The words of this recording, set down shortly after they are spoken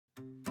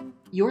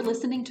You're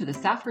listening to the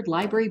Safford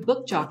Library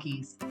Book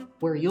Jockeys,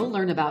 where you'll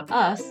learn about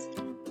us,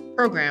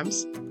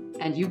 programs,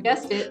 and you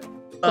guessed it,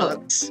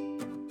 books.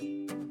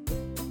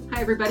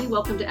 Hi, everybody.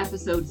 Welcome to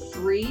episode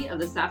 3 of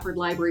the Safford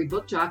Library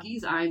Book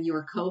Jockeys. I'm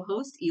your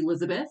co-host,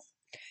 Elizabeth.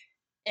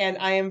 And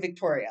I am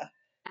Victoria.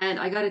 And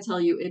I got to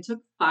tell you, it took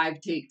 5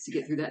 takes to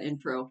get through that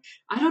intro.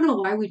 I don't know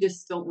why we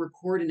just don't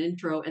record an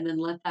intro and then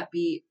let that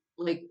be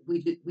like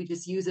we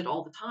just use it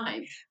all the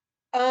time.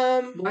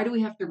 Why do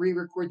we have to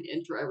re-record the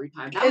intro every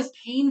time? That was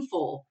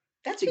painful.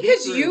 That's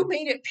because you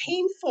made it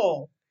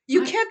painful.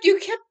 You kept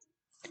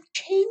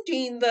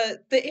changing the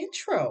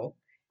intro.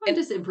 I'm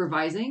just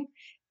improvising.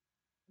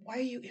 Why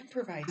are you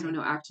improvising? I don't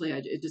know. Actually,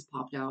 it just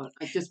popped out.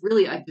 I just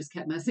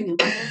kept messing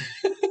with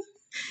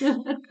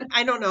it.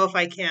 I don't know if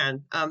I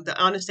can. The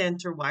honest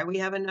answer why we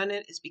haven't done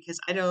it is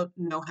because I don't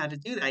know how to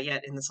do that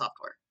yet in the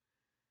software.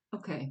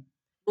 Okay.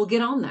 We'll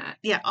get on that.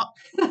 Yeah.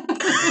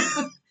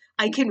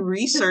 I can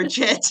research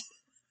it.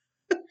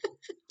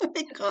 Oh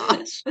my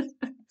gosh.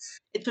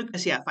 It took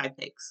us, 5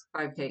 takes.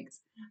 5 takes.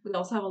 We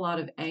also have a lot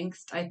of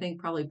angst, I think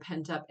probably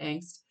pent up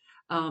angst.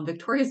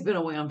 Victoria's been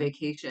away on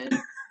vacation.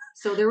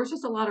 So there was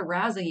just a lot of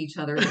razzing each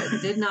other that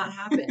did not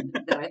happen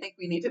that I think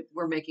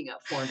we're making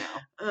up for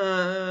now.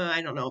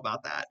 I don't know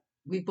about that.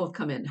 We've both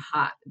come in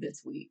hot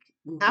this week.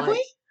 Have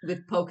we?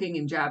 With poking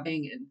and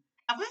jabbing and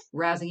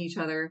razzing each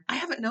other. I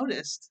haven't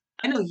noticed.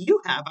 I know you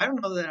have. I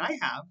don't know that I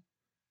have.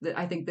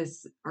 I think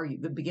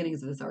the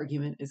beginnings of this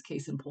argument is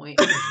case in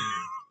point.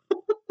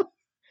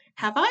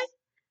 Have I?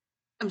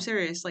 I'm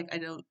serious. I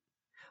don't.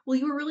 Well,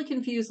 you were really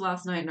confused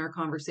last night in our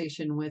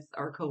conversation with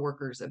our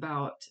coworkers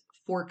about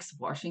Forks,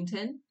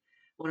 Washington.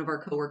 One of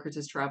our coworkers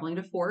is traveling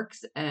to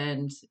Forks,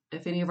 and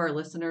if any of our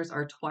listeners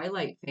are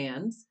Twilight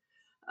fans,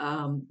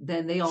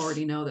 then they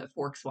already know that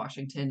Forks,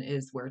 Washington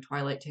is where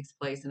Twilight takes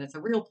place, and it's a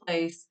real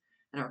place,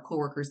 and our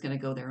coworker is going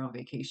to go there on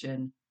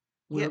vacation.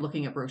 We're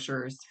looking at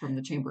brochures from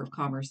the Chamber of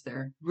Commerce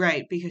there.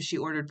 Right, because she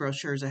ordered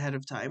brochures ahead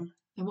of time.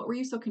 And what were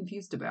you so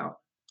confused about?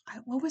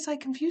 What was I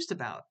confused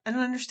about? I don't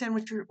understand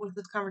what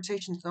this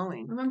conversation's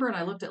going. Remember, and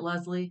I looked at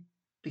Leslie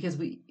because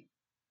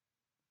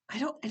I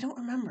don't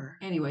remember.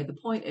 Anyway, the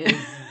point is,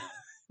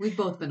 we've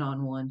both been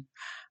on one.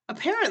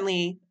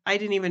 Apparently, I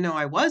didn't even know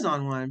I was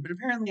on one, but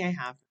apparently I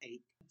have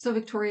 8. So,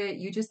 Victoria,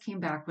 you just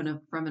came back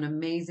from an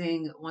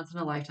amazing,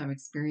 once-in-a-lifetime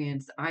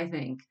experience, I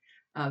think,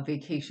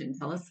 vacation.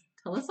 Tell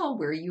us all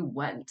where you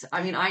went.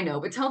 I mean, I know,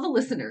 but tell the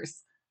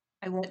listeners.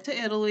 I went to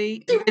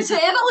Italy. You went to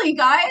Italy,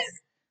 guys!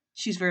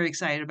 She's very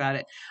excited about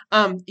it.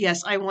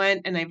 Yes, I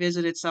went and I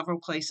visited several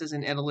places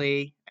in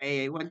Italy.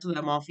 I went to the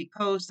Amalfi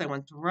Coast. I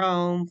went to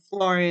Rome,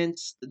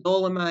 Florence, the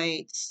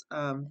Dolomites,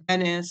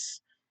 Venice.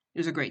 It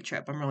was a great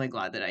trip. I'm really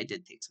glad that I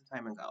did take some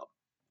time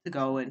to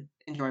go and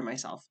enjoy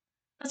myself.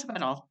 That's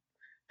about all.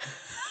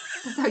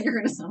 That's how you're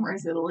going to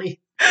summarize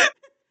Italy.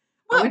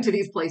 Well, I went to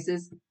these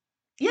places.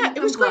 Yeah,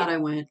 it was glad I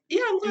went.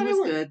 Yeah, I'm glad I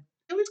went. Good.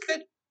 It was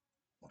good.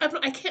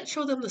 I can't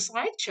show them the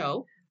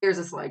slideshow. There's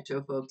a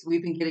slideshow, folks.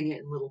 We've been getting it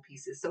in little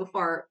pieces. So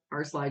far,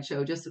 our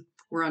slideshow,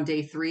 we're on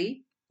day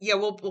 3. Yeah,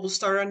 we'll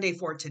start on day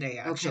 4 today,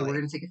 actually. Okay, we're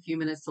going to take a few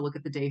minutes to look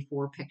at the day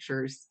 4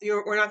 pictures.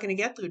 We're not going to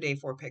get through day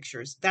 4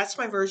 pictures. That's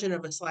my version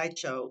of a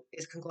slideshow,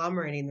 is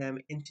conglomerating them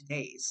into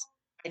days.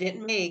 I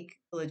didn't make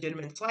a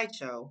legitimate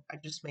slideshow. I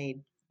just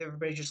made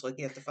everybody just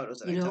looking at the photos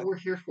that I took. We're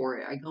here for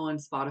it. I go on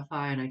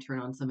Spotify and I turn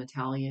on some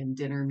Italian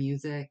dinner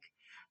music.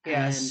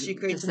 Yes, she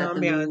creates an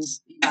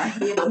ambiance. Yeah,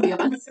 the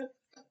ambiance.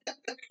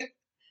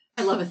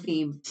 I love a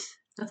theme.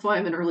 That's why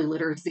I'm in early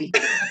literacy.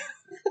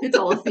 It's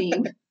all a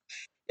theme.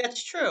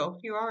 That's true.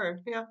 You are.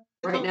 Yeah.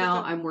 Right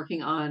now, I'm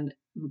working on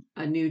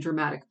a new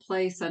dramatic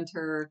play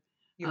center.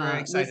 You're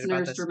very excited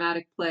about this.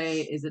 Dramatic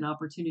play is an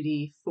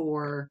opportunity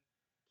for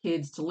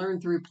kids to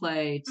learn through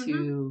play,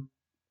 to,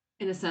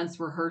 in a sense,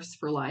 rehearse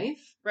for life.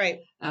 Right.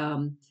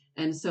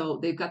 And so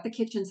they've got the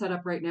kitchen set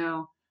up right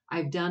now.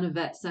 I've done a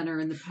vet center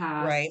in the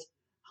past. Right.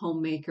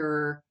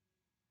 Homemaker.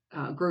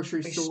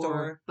 Grocery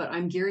store, but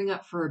I'm gearing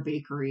up for a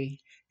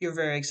bakery. You're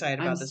very excited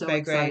about this bakery.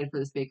 I'm so excited for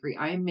this bakery.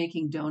 I am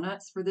making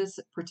donuts for this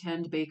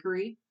pretend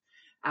bakery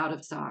out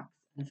of socks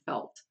and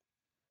felt.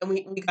 And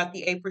we got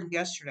the aprons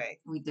yesterday.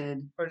 We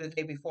did. Or the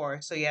day before.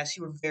 So yes,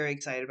 you were very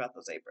excited about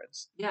those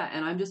aprons. Yeah,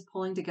 and I'm just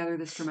pulling together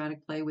this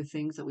dramatic play with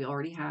things that we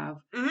already have.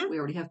 We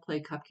already have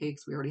play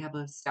cupcakes. We already have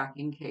a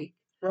stacking cake.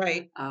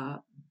 Right.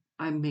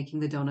 I'm making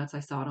the donuts. I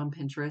saw it on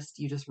Pinterest.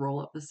 You just roll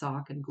up the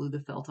sock and glue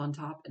the felt on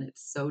top, and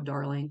it's so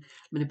darling.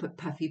 I'm going to put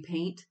puffy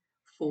paint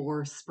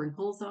for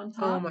sprinkles on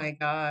top. Oh my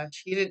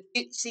gosh. You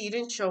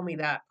didn't show me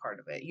that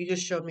part of it. You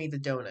just showed me the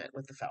donut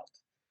with the felt.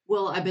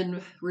 Well, I've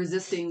been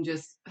resisting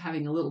just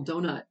having a little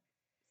donut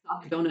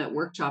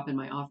workshop in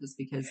my office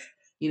because,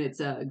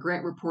 it's a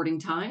grant reporting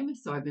time.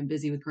 So I've been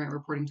busy with grant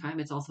reporting time.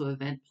 It's also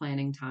event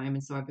planning time.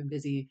 And so I've been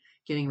busy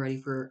getting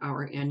ready for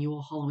our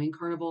annual Halloween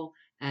carnival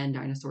and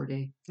Dinosaur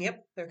Day.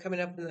 Yep. They're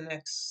coming up in the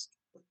next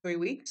 3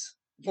 weeks,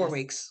 4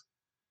 weeks.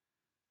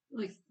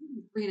 Like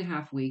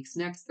 3.5 weeks,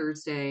 next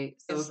Thursday.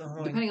 So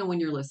depending on when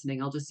you're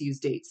listening, I'll just use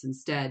dates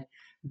instead.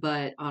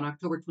 But on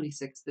October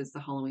 26th is the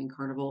Halloween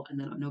carnival. And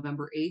then on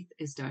November 8th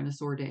is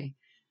Dinosaur Day.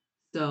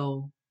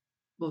 So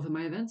both of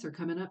my events are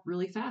coming up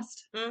really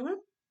fast. Mm-hmm.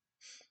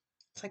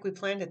 It's like we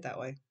planned it that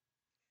way.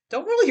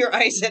 Don't roll your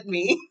eyes at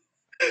me.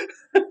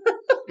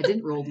 I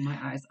didn't roll my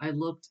eyes. I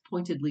looked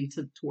pointedly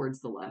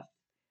towards the left.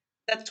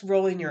 That's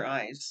rolling your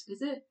eyes.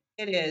 Is it?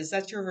 It is.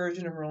 That's your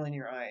version of rolling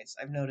your eyes.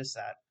 I've noticed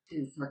that.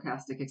 Is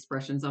sarcastic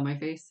expressions on my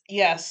face.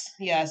 Yes,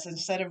 yes.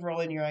 Instead of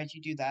rolling your eyes,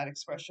 you do that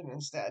expression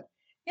instead.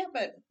 Yeah,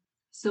 but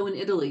So in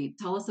Italy,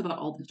 tell us about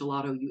all the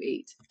gelato you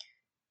ate.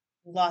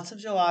 lots of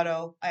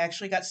gelato. I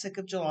actually got sick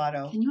of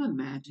gelato. Can you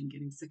imagine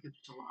getting sick of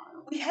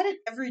gelato? We had it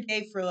every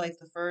day for like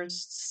the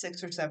first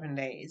 6 or 7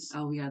 days.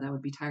 Oh yeah, that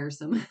would be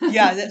tiresome.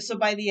 Yeah, so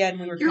by the end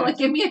we were You're like,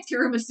 give me a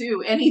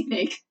tiramisu,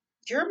 anything.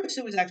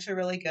 tiramisu was actually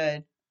really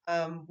good.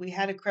 We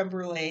had a creme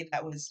brulee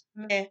that was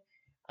meh.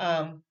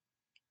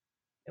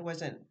 It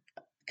wasn't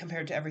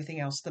compared to everything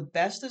else. The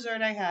best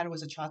dessert I had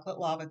was a chocolate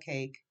lava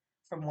cake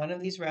from one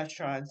of these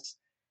restaurants.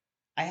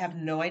 I have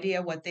no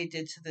idea what they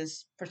did to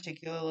this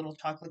particular little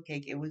chocolate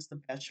cake. It was the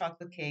best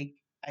chocolate cake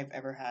I've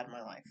ever had in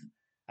my life.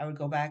 I would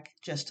go back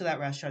just to that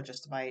restaurant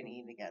just to buy it and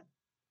eat it again.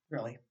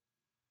 Really.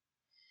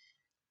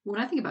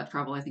 When I think about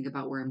travel, I think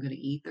about where I'm going to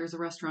eat. There's a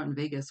restaurant in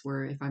Vegas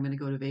where if I'm going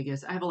to go to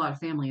Vegas, I have a lot of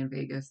family in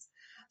Vegas,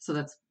 so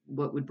that's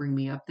what would bring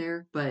me up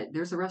there. But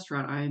there's a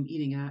restaurant I'm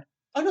eating at.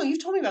 Oh no,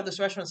 you've told me about this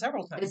restaurant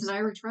several times. It's an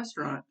Irish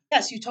restaurant.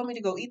 Yes, you told me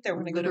to go eat there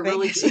when I go to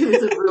Vegas. It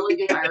was a really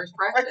good Irish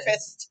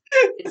breakfast.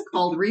 It's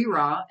called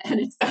Rira, and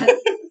it's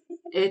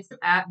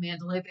at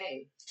Mandalay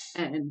Bay,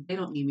 and they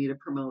don't need me to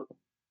promote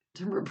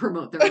their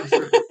restaurant,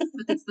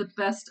 but it's the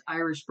best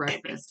Irish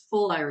breakfast,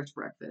 full Irish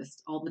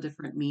breakfast, all the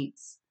different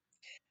meats.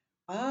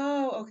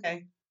 Oh,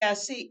 okay. Yeah,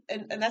 see,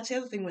 and that's the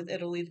other thing with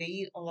Italy. They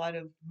eat a lot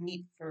of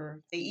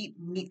they eat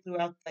meat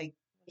throughout, like,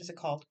 what is it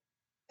called?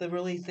 The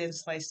really thin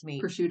sliced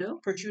meat.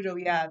 Prosciutto? Prosciutto,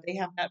 yeah. They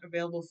have that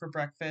available for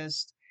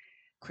breakfast.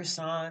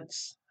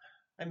 Croissants.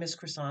 I miss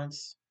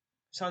croissants.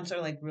 Croissants are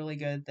like really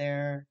good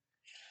there.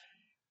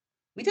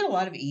 We did a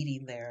lot of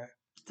eating there.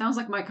 Sounds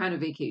like my kind of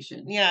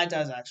vacation. Yeah, it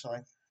does actually.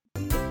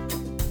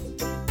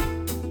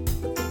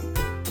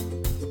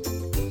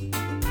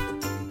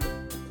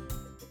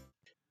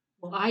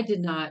 Well, I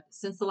did not,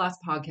 since the last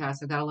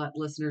podcast, I've got to let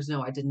listeners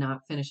know I did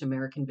not finish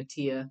American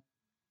Batia.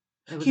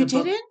 It was You a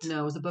book. didn't?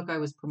 No, it was a book I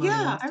was promoting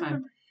Yeah, last I time.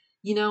 remember.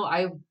 You know,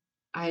 I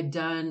had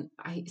done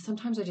I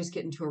sometimes I just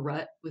get into a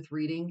rut with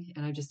reading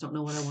and I just don't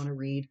know what I want to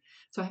read.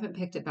 So I haven't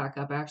picked it back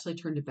up. I actually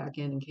turned it back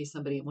in case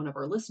one of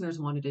our listeners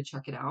wanted to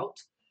check it out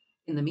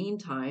in the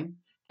meantime.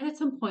 And at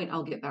some point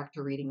I'll get back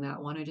to reading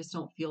that one. I just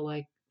don't feel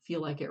like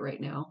it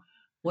right now.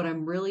 What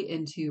I'm really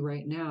into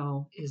right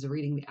now is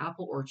reading The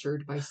Apple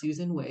Orchard by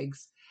Susan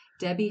Wiggs.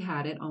 Debbie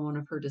had it on one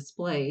of her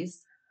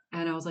displays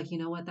and I was like, you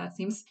know what, that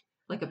seems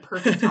like a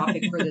perfect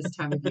topic for this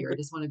time of year. I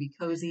just want to be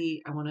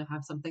cozy. I want to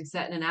have something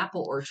set in an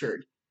apple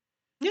orchard.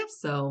 Yeah.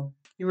 So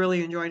You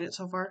really enjoyed it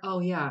so far?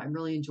 oh yeah, I'm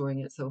really enjoying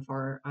it so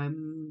far.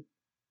 I'm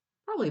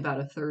probably about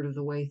a third of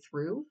the way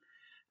through.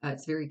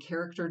 It's very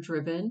character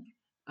driven,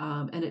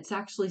 and it's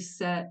actually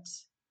set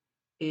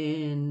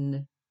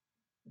in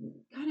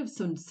kind of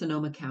some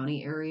Sonoma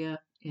County area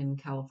in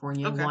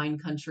California. Okay. Wine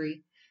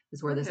country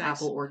is where this Nice.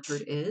 apple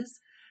orchard is.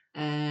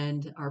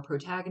 And our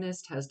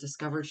protagonist has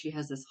discovered she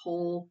has this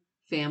whole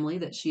family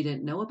that she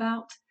didn't know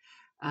about.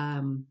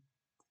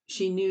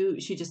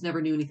 She just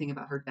never knew anything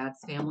about her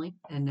dad's family,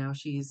 and now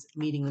she's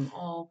meeting them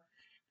all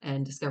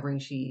and discovering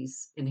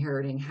she's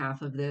inheriting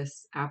half of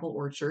this apple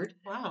orchard.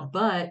 Wow.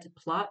 But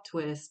plot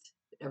twist,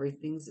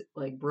 everything's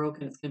like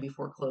broken, it's going to be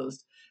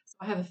foreclosed. So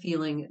I have a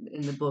feeling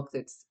in the book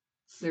that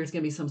there's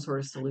going to be some sort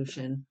of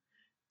solution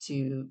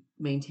to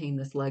maintain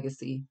this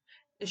legacy.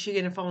 Is she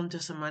going to fall into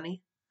some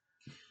money?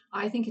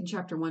 I think in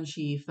chapter 1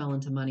 she fell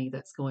into money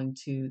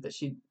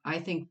I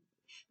think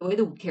the way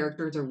the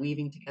characters are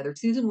weaving together,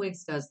 Susan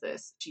Wiggs does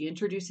this. She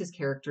introduces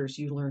characters.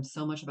 You learn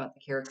so much about the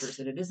characters,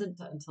 and it isn't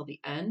until the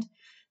end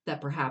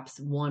that perhaps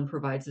one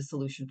provides a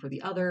solution for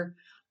the other,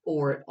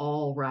 or it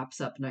all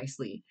wraps up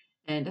nicely.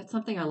 And that's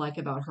something I like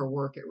about her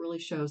work. It really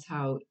shows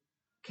how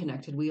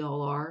connected we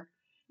all are,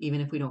 even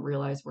if we don't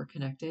realize we're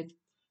connected.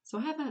 So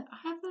I have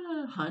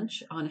a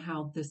hunch on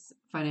how this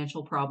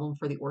financial problem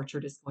for the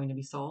orchard is going to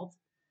be solved,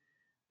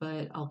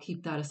 but I'll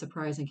keep that a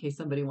surprise in case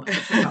somebody wants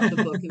to check out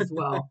the book as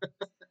well.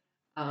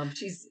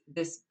 She's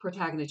this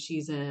protagonist.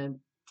 She's in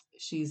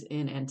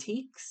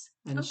antiques,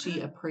 and she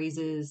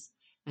appraises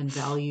and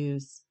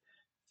values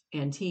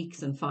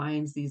antiques and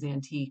finds these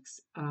antiques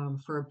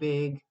for a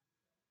big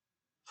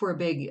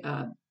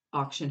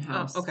auction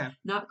house. Oh, okay.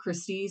 Not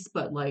Christie's,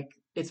 but like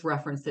it's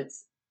referenced.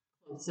 It's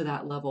close to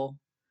that level,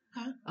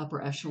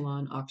 upper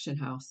echelon auction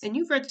house. And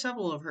you've read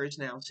several of hers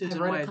now, Susan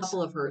I've read Wiggs. a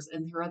couple of hers,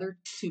 and her other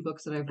 2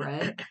 books that I've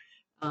read.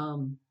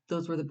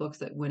 Those were the books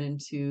that went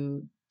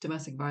into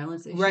domestic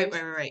violence issues.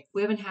 Right.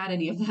 We haven't had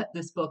any of that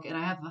this book, and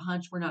I have a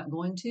hunch we're not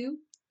going to.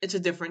 It's a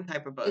different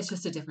type of book. It's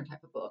just a different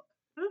type of book.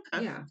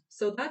 Okay. Yeah.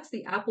 So that's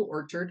The Apple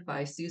Orchard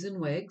by Susan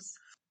Wiggs.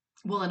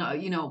 Well,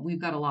 and we've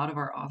got a lot of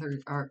our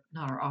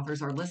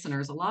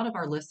listeners. A lot of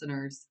our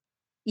listeners,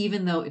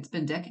 even though it's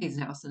been decades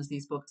now since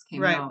these books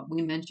came out,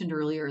 we mentioned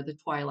earlier the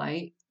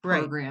Twilight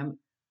program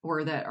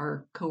or that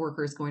our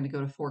coworker is going to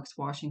go to Forks,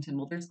 Washington.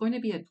 Well, there's going to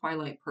be a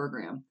Twilight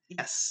program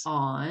Yes.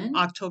 on,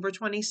 October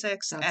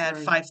 26th that's at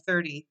right,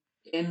 5:30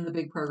 in the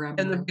big program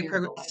in the here big at the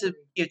program. It's a,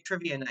 library. be a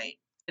trivia night.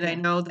 And I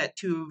Yeah. know that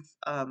two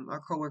of our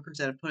coworkers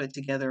that have put it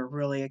together are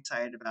really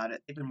excited about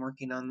it. They've been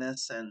working on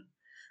this, and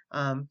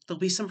there'll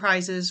be some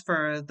prizes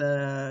for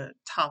the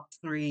top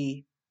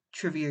 3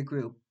 trivia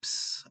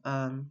groups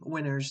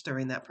winners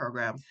during that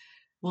program.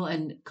 Well,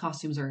 and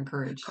costumes are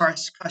encouraged.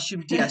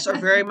 Costumes, yes, are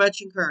very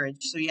much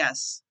encouraged. So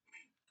yes,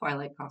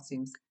 Twilight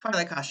costumes.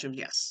 Twilight costumes,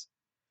 yes.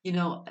 You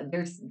know,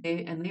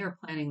 they are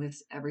planning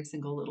this every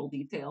single little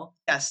detail.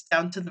 Yes,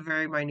 down to the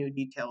very minute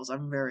details.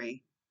 They're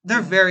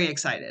Yeah. very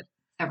excited.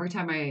 Every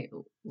time I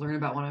learn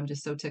about one, I'm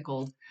just so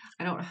tickled.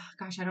 I don't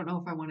know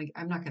if I want to,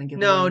 I'm not going to give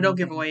away No, anything. don't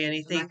give away I'm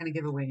anything. not going to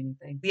give away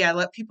anything. Yeah,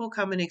 let people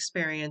come and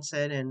experience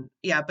it, and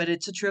yeah, but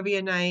it's a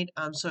trivia night.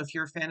 So if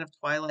you're a fan of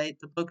Twilight,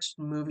 the books,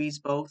 movies,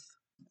 both,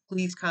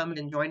 please come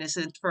and join us.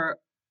 It's for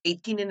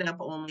 18 and up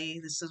only.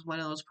 This is one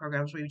of those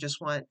programs where you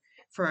just want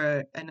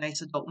for a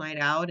nice adult night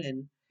out,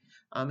 and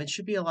it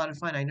should be a lot of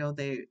fun. I know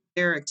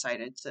they're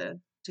excited to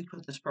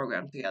put this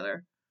program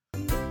together.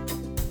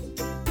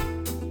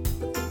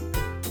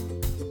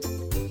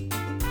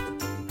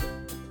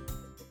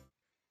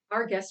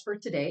 Our guest for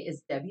today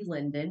is Debbie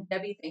Linden.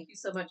 Debbie, thank you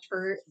so much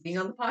for being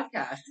on the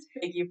podcast.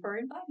 Thank you for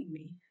inviting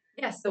me.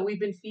 Yeah, so we've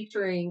been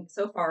featuring,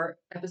 so far,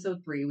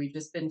 episode 3, we've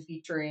just been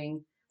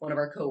featuring one of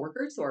our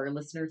coworkers so our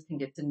listeners can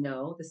get to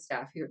know the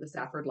staff here at the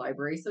Stafford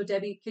Library. So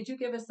Debbie, could you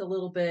give us a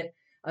little bit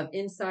of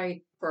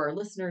insight for our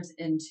listeners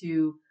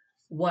into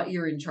what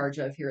you're in charge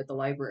of here at the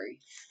library?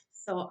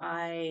 So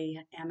I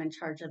am in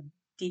charge of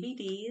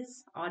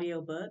DVDs,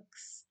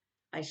 audiobooks.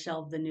 I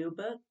shelve the new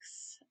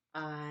books.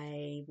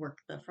 I work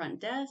the front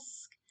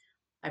desk.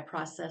 I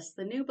process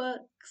the new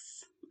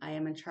books. I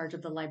am in charge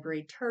of the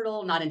library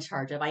turtle. Not in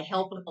charge of, I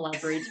help with the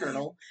library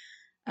turtle.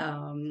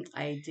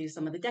 I do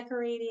some of the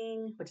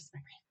decorating, which is my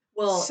brain.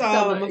 Well,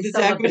 some of the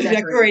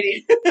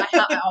decorating.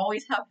 I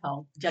always have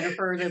help.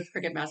 Jennifer, the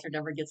cricket master,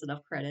 never gets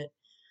enough credit.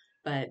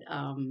 But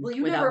well,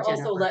 you never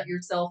also let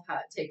yourself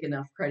take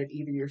enough credit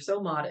either. You're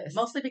so modest.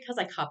 Mostly because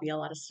I copy a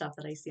lot of stuff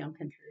that I see on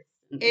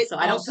Pinterest. So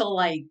I don't feel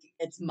like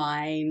it's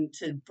mine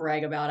to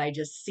brag about. I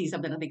just see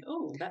something and think,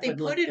 oh, that would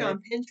look good. They put it on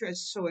Pinterest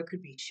so it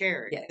could be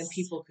shared and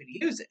people could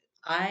use it.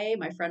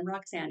 My friend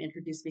Roxanne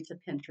introduced me to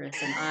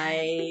Pinterest, and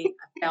I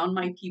found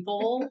my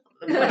people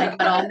when I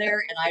got on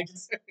there, and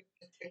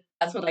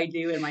that's what I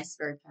do in my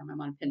spare time. I'm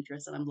on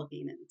Pinterest and I'm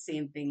looking and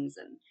seeing things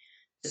and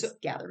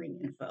just gathering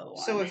info.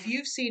 So if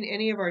you've seen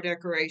any of our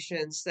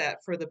decorations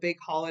that for the big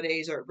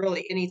holidays or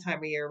really any time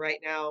of year, right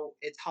now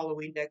it's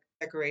Halloween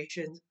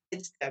decorations.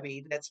 It's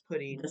Debbie that's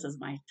putting. This is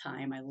my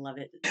time. I love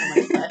it. It's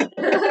so much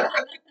fun.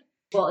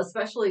 Well,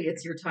 especially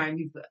it's your time.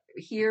 You've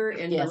here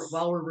and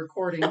while we're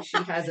recording, she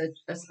has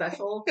a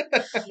special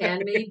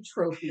handmade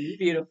trophy,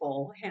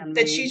 beautiful handmade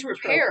that she's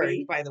repaired.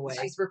 Trophy. By the way,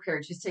 she's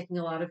repaired. She's taking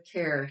a lot of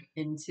care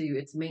into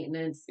its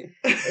maintenance.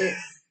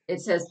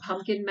 It says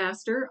Pumpkin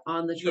Master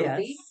on the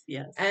trophy.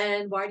 Yes.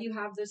 And why do you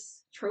have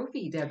this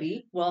trophy,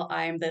 Debbie? Well,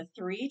 I'm the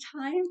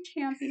 3-time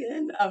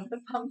champion of the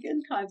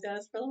pumpkin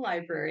contest for the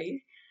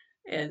library.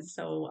 And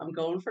so I'm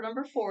going for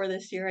number 4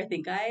 this year. I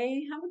think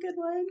I have a good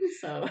one.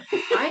 So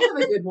I have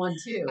a good one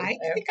too. I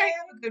think I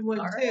have a good one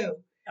too.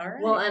 All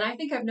right. Well, and I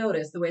think I've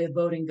noticed the way the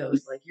voting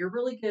goes. Like you're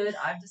really good.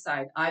 I've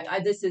decided. I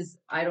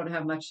don't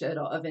have much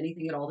of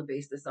anything at all to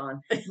base this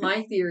on.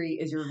 My theory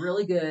is you're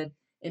really good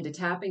into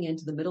tapping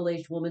into the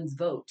middle-aged woman's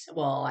vote.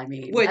 Well, I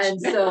mean, and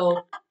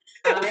so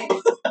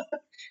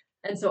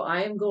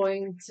I am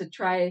going to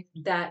try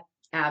that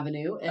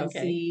avenue and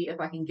see if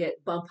I can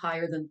get bump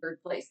higher than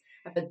 3rd place.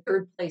 I've had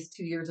 3rd place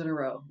 2 years in a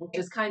row, which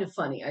is kind of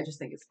funny. I just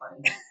think it's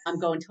funny. I'm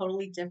going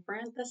totally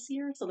different this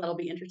year, so that'll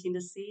be interesting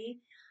to see.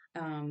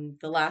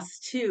 The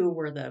last 2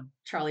 were the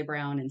Charlie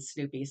Brown and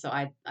Snoopy, so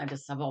I've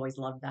always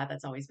loved that.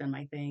 That's always been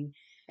my thing.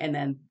 And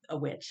then a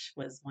witch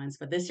was once,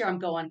 but this year I'm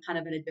going kind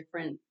of in a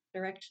different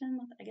direction,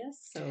 I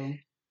guess. So,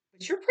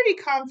 but you're pretty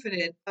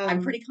confident.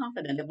 I'm pretty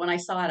confident that when I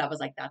saw it, I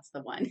was like, "That's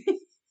the one."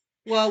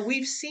 Well,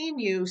 we've seen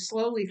you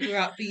slowly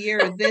throughout the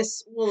year.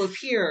 This will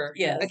appear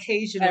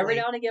occasionally. Every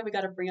now and again, we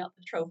got to bring out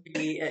the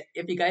trophy.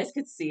 If you guys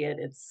could see it,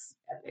 it's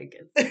epic.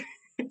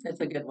 It's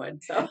a good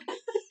one. So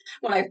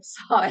when I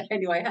saw it, I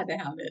knew I had to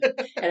have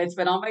it. And it's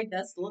been on my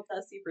desk, a little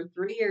dusty, for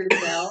 3 years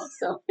now.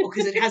 So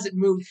because it hasn't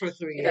moved for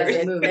 3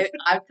 years.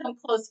 I've come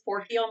close.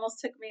 Forky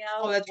almost took me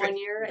out one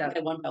year. I think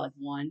I won by like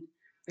 1.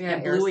 Yeah,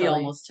 and Bluey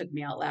almost took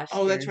me out last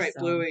year. Oh, that's right,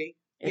 so Bluey.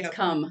 It's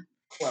come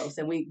close,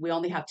 and we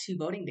only have 2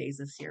 voting days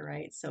this year,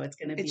 right? So it's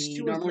going to be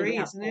 2 normally or 3, we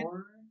have isn't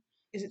 4.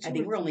 Is it? I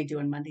think we're only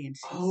doing Monday and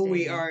Tuesday. Oh,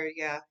 we are,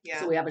 yeah.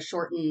 So we have a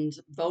shortened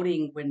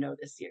voting window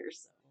this year.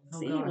 So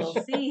we'll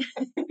see.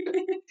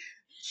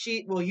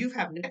 Well, you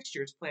have next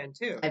year's plan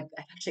too. I've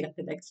actually got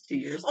the next 2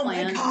 years plan.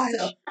 Oh my gosh!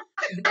 So,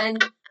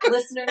 and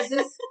listeners,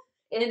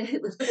 And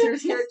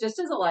listeners here, just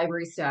as a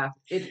library staff,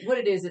 what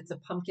it is, it's a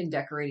pumpkin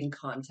decorating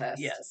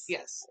contest. Yes.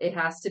 Yes. It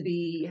has to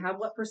be,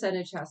 what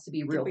percentage has to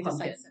be I real think we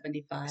pumpkin?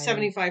 decided 75.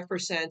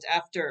 75%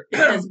 after.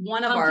 Because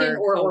one of Pumpkin our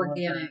or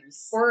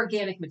coworkers-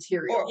 organic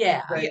material. Or-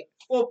 yeah. Right. Yeah.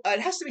 Well, it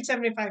has to be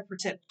 75%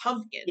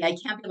 pumpkin. Yeah, it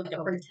can't be like a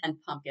Oh. pretend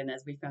pumpkin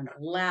as we found out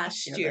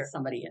last year year. that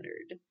somebody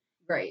entered.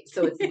 Right.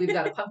 So we've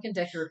got a pumpkin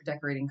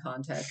decorating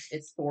contest.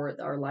 It's for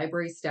our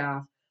library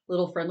staff,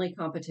 little friendly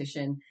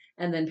competition.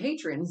 And then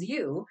patrons,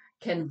 you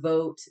can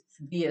vote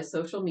via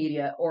social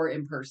media or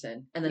in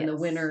person. And then the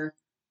Yes. winner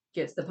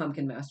gets the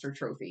Pumpkin Master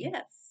trophy.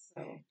 Yes.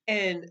 So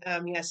And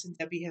yes, and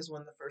Debbie has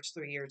won the first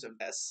 3 years of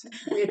this.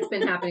 It's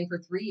been happening for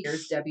 3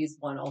 years. Debbie's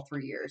won all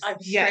 3 years. I'm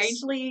Yes.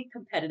 strangely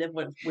competitive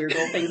with weird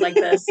little things like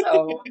this.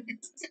 So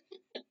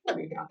let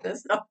me got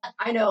this. No.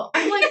 I know.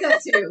 I'm like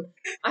that too.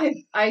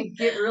 I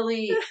get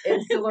really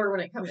insular when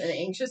it comes and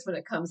anxious when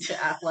it comes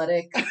to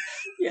athletics.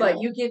 Yeah.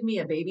 But you give me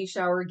a baby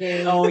shower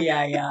game. Oh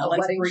yeah. A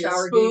Let's wedding bring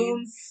shower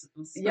spoons.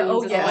 Yeah, oh,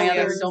 Spoons is yeah. my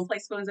other. Spoons. Don't play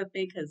spoons with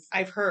me because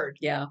I've heard.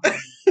 yeah,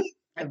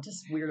 I'm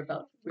just weird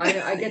about. I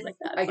things get like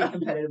that. I get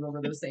competitive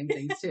over those same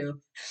things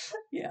too.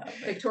 Yeah.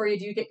 Victoria,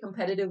 do you get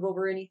competitive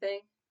over anything?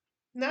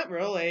 Not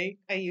really.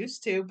 I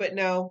used to, but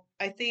no.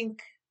 I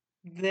think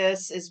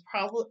this is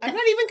probably. I'm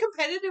not even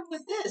competitive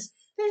with this.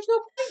 There's no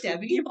point,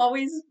 Debbie. You've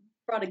always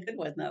brought a good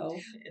one though.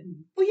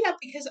 And Well, yeah,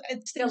 because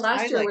it's Yeah, things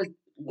last I year like. was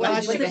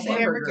Last like year a was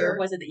hamburger. or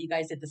was it that you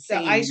guys did the The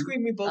same? ice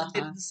cream, we both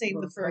did Uh-huh. the same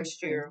the Both ice first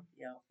cream. year.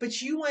 Yeah.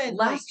 But you went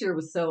Last year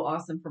was so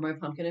awesome for my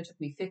pumpkin. It took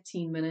me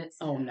 15 minutes.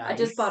 Oh, nice. I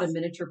just bought a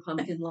miniature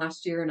pumpkin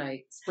last year and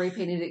I spray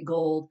painted it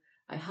gold.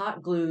 I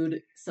hot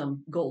glued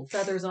some gold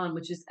feathers on,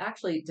 which is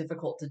actually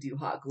difficult to do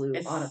hot glue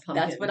on a pumpkin.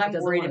 That's what It I'm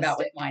doesn't worried wanna about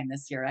stick. with mine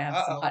this year. I have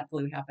some Uh-oh. hot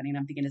glue happening.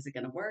 I'm thinking, is it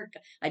going to work?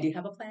 I do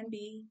have a plan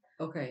B.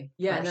 Okay.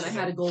 Yeah, and then I Gosh.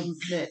 had a golden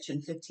snitch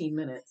in 15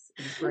 minutes.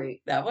 It was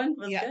great. That one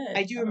was Yeah, good.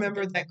 I do That was a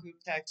remember good that one. group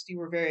text. You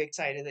were very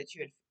excited that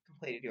you had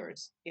completed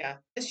yours. Yeah.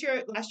 Last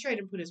year I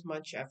didn't put as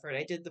much effort.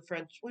 I did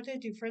what did I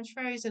do? French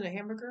fries and a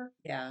hamburger.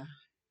 Yeah.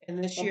 And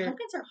this Well, year,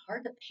 pumpkins are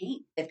hard to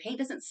paint. The paint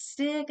doesn't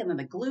stick, and then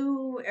the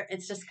glue.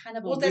 It's just kind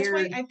of a well, weird. that's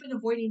why I've been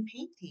avoiding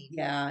painting.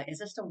 Yeah, it's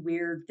just a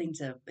weird thing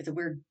to. It's a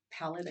weird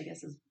palette, I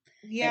guess.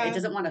 Yeah. It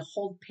doesn't want to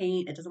hold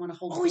paint. It doesn't want to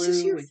hold Oh, glue. is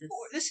this year It just- 4?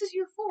 This is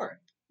year 4,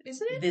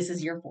 isn't it? This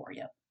is year 4.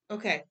 Yep.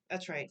 Okay,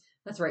 that's right.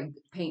 That's right.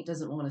 Paint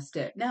doesn't want to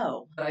stick.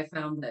 No. But I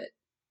found that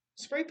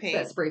Spray paint.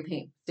 that spray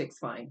paint sticks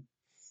fine.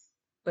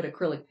 But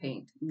acrylic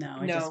paint,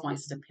 No, it No. just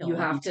wants to peel. You off.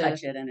 have You to-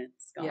 touch it and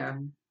it's gone. yeah.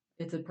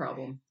 it's a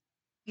problem.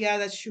 Yeah,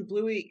 that's true.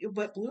 Bluey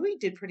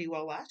did pretty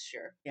well last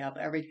year. Yeah,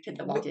 but every kid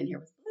that walked in here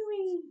was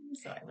bluey,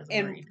 so I was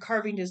And worried.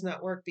 carving does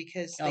not work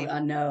because Oh,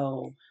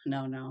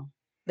 no.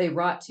 They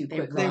rot too They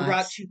quickly. They rot.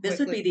 rot too This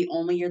would quickly. be the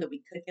only year that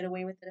we could get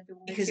away with it if we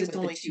wanted Because to, it's with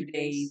only the 2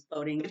 2-day days.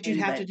 voting. But you'd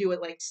thing, have to do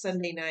it like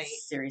Sunday night.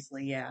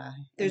 Seriously, yeah.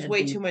 And There's it'd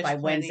way be- too much By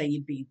Wednesday,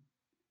 planning.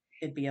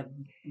 it'd be a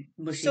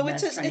mushy So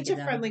mess it's trying to a get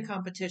done. friendly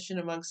competition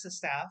amongst the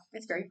staff.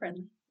 It's very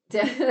friendly.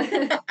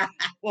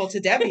 Well, to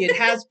Debbie, it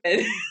has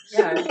been.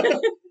 Yeah,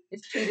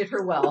 it's treated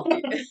her well.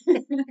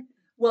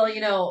 Well,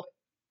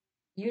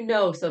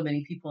 so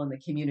many people in the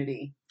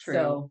community. True.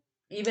 So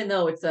even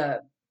though it's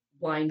a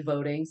blind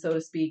voting, so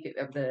to speak,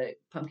 the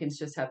pumpkins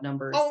just have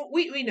numbers. Oh,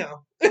 we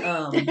know.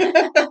 Um,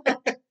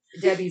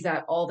 Debbie's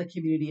at all the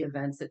community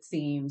events, it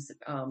seems,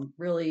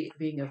 really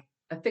being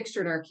a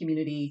fixture in our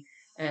community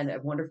and a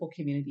wonderful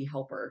community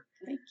helper.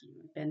 Thank you.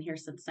 I've been here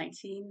since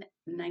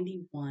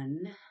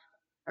 1991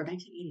 or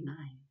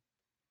 1989.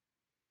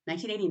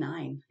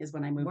 1989 is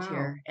when I moved Wow.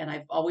 here, and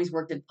I've always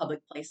worked in public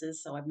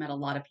places, so I've met a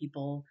lot of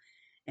people,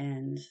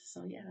 and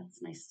so yeah,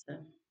 it's nice to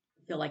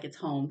feel like it's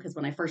home. Because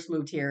when I first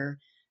moved here,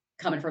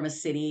 coming from a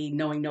city,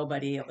 knowing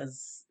nobody, it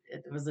was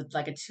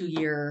like a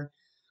 2-year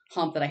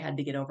hump that I had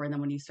to get over. And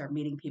then when you start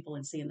meeting people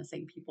and seeing the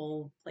same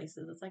people,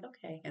 places, it's like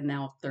okay. And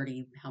now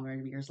 30 how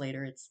many years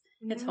later, it's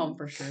home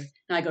for sure.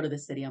 And I go to the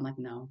city, I'm like,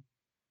 no,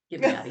 get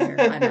me out of here.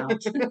 I'm out.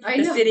 I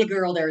The know. city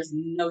girl, there is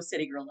no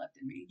city girl left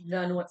in me.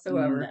 None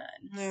whatsoever. None.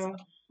 No.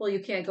 Well, you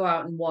can't go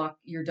out and walk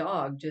your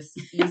dog just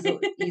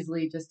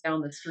easily just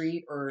down the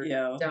street or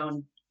Yeah.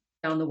 down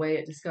the way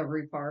at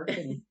Discovery Park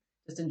and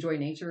just enjoy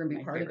nature and be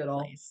My part of it favorite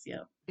all. place,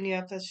 yeah.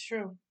 Yeah, that's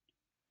true.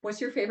 What's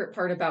your favorite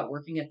part about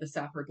working at the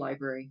Safford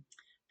Library?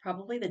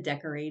 Probably the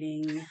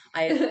decorating.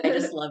 I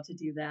just love to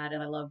do that,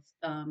 and I love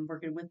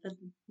working with the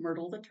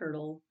Myrtle the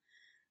turtle.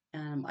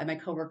 My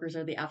coworkers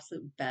are the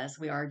absolute best.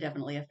 We are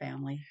definitely a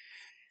family,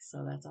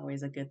 so that's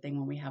always a good thing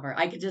when we have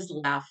I could just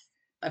laugh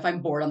if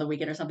I'm bored on the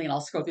weekend or something, and I'll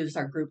scroll through just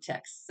our group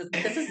texts.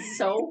 This is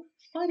so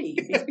funny.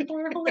 These people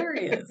are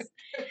hilarious.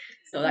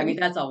 So I mean,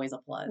 that's always a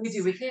plus. We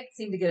do. We can't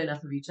seem to get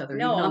enough of each other.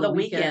 No, Even on the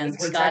weekends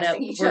we're we gotta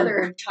texting each other.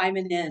 we're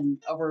chiming in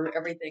over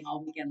everything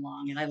all weekend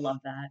long, and I love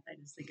that. I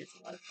just think it's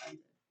a lot of fun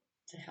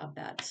to have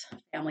that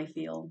family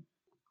feel.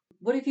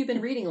 What have you been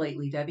reading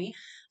lately, Debbie?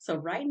 So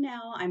right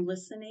now I'm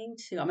listening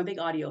to. I'm a big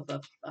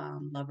audiobook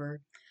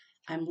lover.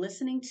 I'm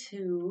listening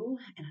to,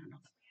 and I don't know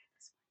if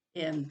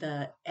we have this one,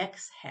 the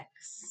X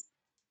Hex.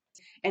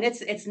 And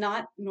it's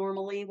not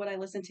normally what I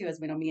listen to, as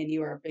we know, me and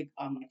you are big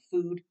like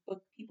food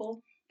book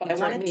people. But I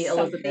That's right, wanted me,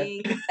 Elizabeth.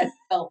 something that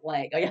felt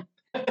like, oh yeah,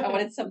 I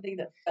wanted something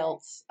that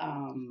felt like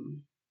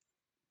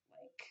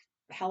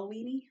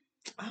Halloweeny.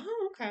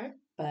 Oh, okay.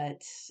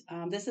 But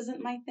this isn't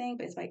my thing.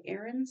 But it's by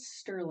Aaron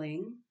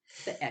Sterling,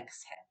 the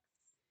X Head.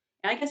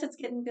 And I guess it's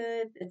getting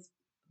good. It's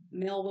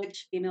male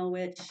witch, female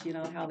witch. You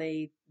know how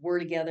they were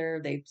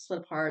together, they split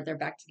apart, they're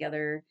back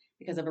together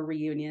because of a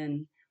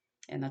reunion,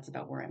 and that's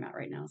about where I'm at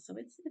right now. So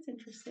it's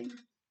interesting.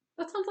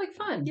 That sounds like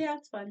fun. Yeah,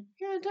 it's fun.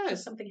 Yeah, it Just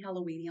does. something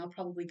Halloweeny. I'll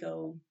probably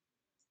go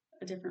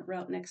a different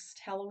route next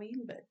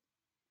Halloween, but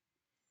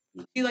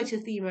You like to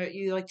theme it.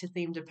 You like to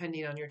theme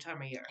depending on your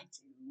time of year.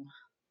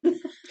 I do.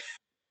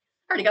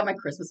 I already got my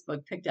Christmas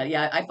book picked out.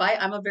 Yeah,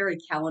 I'm a very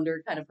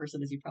calendar kind of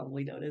person, as you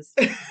probably noticed.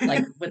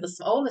 Like with the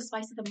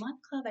Spice of the Month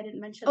Club, I didn't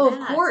mention Oh,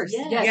 that. of course.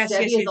 Yes, Yes, Yes,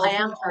 Debbie yes, is yes, also I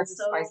in am charge of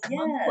also Spice of the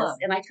Month yes, Club.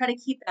 and I try to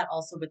keep that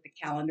also with the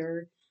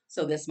calendar.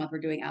 So this month we're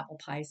doing apple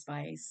pie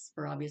spice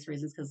for obvious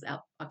reasons because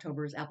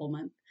October is apple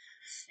month.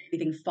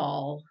 Everything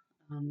fall,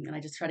 and I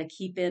just try to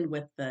keep in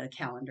with the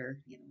calendar.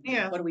 You know,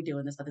 Yeah. what are we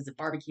doing this month? Is it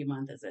barbecue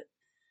month? Is it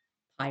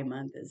pie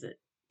month? Is it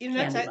You know,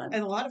 that's candy it. month?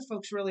 And a lot of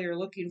folks really are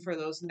looking for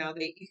those now.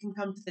 You can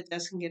come to the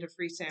desk and get a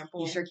free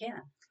sample. You sure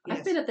can. I've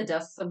Yes. been at the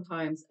desk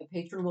sometimes. A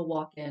patron will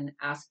walk in,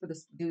 ask for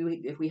this.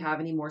 If we have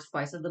any more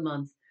Spice of the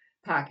Month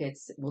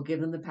packets, we'll give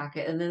them the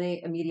packet, and then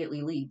they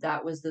immediately leave.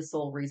 That was the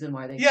sole reason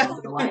why they Yeah. came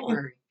to the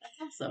library.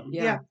 That's awesome.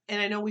 Yeah.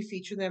 And I know we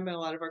feature them in a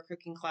lot of our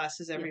cooking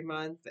classes every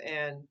month.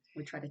 And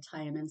We try to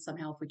tie them in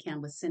somehow if we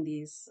can with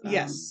Cindy's.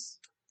 yes,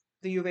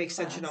 the U of A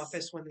Extension class.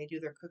 office when they do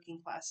their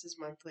cooking classes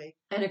monthly.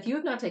 And if you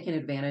have not taken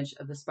advantage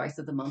of the Spice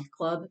of the Month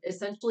Club,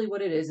 essentially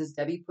what it is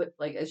Debbie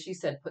as she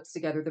said, puts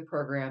together the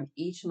program.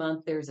 Each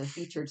month there's a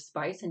featured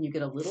spice, and you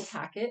get a little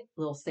packet, a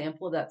little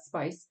sample of that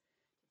spice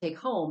to take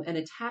home. And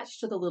attached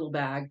to the little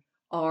bag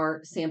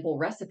are sample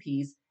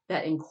recipes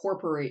that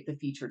incorporate the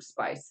featured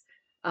spice.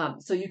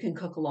 So you can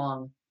cook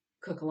along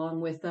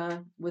with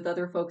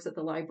other folks at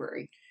the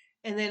library.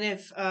 And then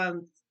if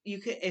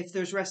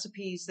there's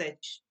recipes that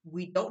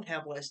we don't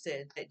have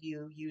listed that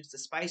you use the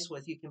spice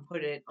with, you can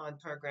put it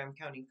onto our Graham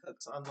County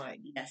Cooks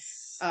online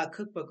Yes.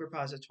 cookbook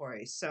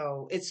repository.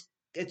 So it's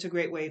a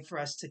great way for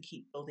us to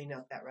keep building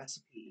up that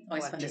recipe.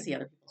 Always fun to collection. see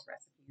other people's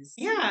recipes.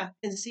 Yeah,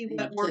 and see You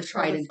what know, works to for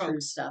tried other and true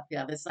folks. stuff.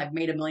 Yeah, this I've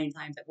made a million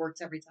times. It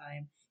works every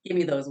time. Give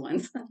me those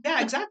ones.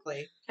 Yeah,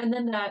 exactly. And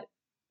then that,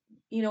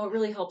 it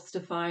really helps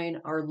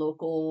define our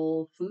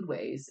local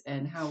foodways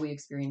and how we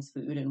experience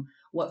food and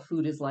what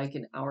food is like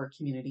in our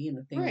community and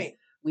the things Right.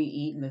 we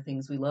eat and the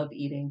things we love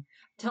eating.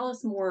 Tell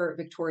us more,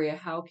 Victoria.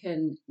 How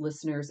can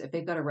listeners, if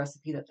they've got a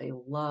recipe that they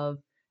love,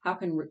 how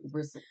can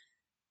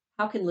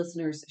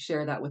listeners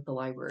share that with the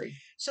library?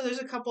 So there's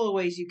a couple of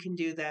ways you can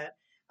do that.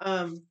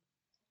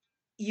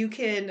 You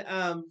can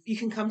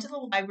come to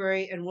the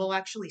library and we'll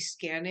actually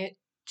scan it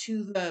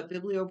to the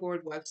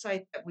BiblioBoard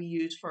website that we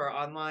use for our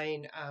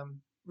online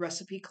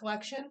recipe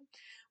collection.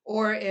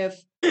 Or if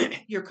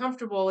you're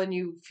comfortable and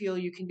you feel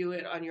you can do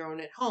it on your own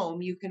at home,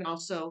 you can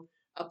also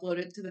upload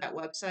it to that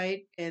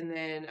website. And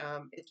then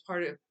it's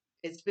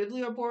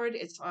BiblioBoard.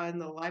 It's on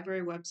the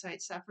library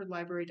website,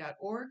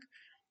 staffordlibrary.org.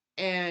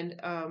 And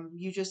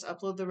you just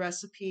upload the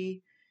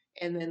recipe,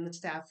 and then the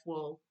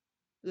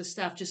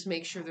staff just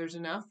makes sure there's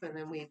enough, and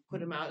then we put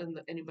them out, and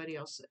anybody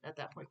else at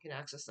that point can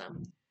access them.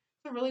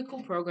 It's a really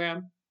cool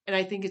program. And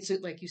I think it's,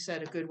 like you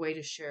said, a good way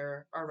to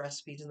share our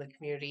recipes in the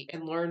community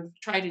and learn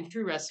tried and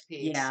true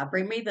recipes. Yeah,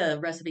 bring me the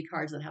recipe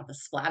cards that have the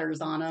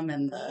splatters on them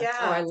and the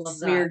I love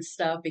smeared that.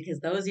 stuff, because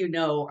those are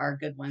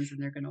good ones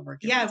and they're going to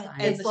work. Yeah, every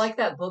time. It's like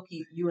that book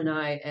you and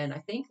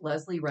I think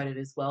Leslie read it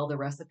as well, The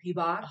Recipe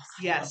Box.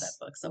 I love that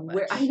book so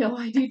much. I know,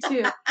 I do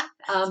too. my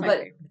But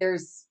favorite.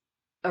 there's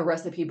a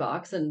recipe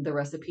box, and the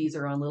recipes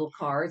are on little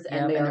cards,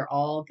 Yep, and they're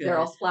all good. They're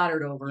all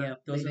splattered over.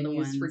 Yep, those They've are been the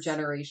used for ones.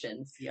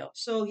 generations. Yep.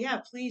 So yeah,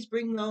 please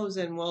bring those,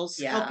 and we'll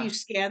help you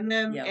scan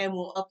them, Yep. and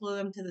we'll upload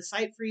them to the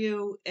site for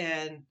you,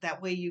 and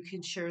that way you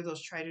can share those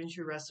tried and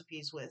true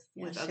recipes with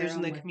others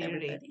in the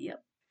community. Everybody.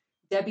 Yep.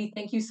 Debbie,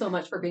 thank you so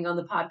much for being on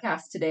the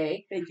podcast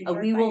today. Thank you.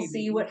 We will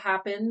see what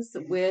happens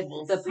with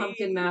We'll the see.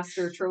 Pumpkin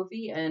Master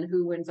Trophy and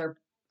who wins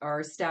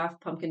our staff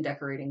pumpkin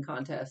decorating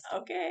contest.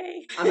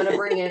 Okay. I'm gonna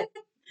bring it.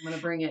 You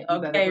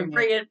okay,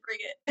 bring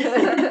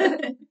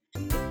it.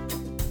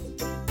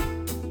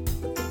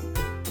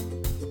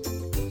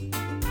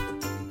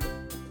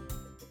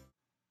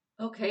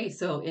 Okay,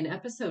 so in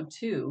episode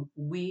 2,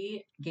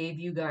 we gave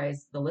you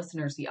guys, the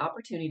listeners, the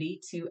opportunity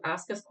to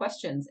ask us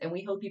questions, and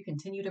we hope you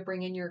continue to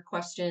bring in your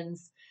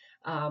questions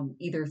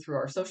either through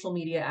our social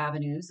media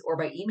avenues or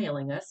by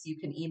emailing us. You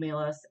can email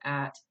us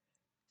at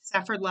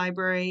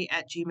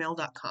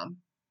staffordlibrary@gmail.com.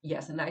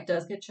 Yes, and that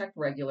does get checked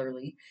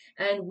regularly.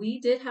 And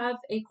we did have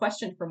a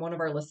question from one of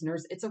our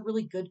listeners. It's a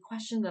really good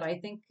question that I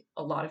think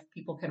a lot of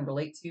people can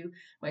relate to,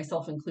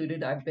 myself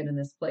included. I've been in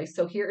this place.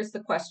 So here is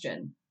the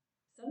question.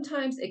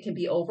 Sometimes it can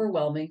be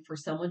overwhelming for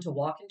someone to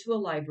walk into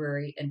a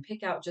library and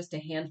pick out just a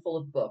handful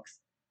of books.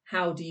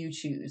 How do you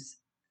choose?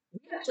 We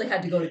actually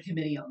had to go to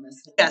committee on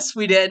this. Yes,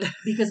 we did.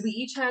 Because we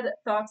each had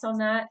thoughts on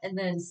that, and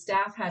then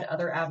staff had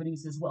other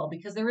avenues as well,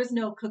 because there is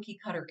no cookie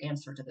cutter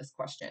answer to this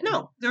question.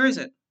 No, there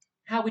isn't.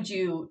 How would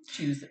you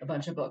choose a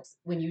bunch of books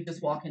when you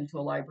just walk into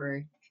a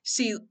library?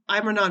 See,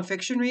 I'm a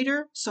nonfiction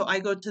reader, so I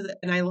go to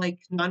and I like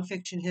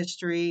nonfiction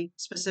history,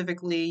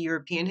 specifically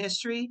European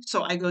history.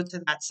 So I go to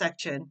that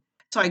section.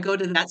 So I go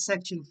to that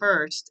section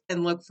first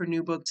and look for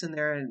new books in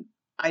there and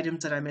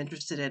items that I'm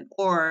interested in.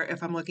 Or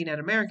if I'm looking at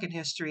American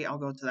history, I'll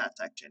go to that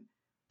section.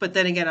 But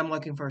then again, I'm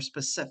looking for a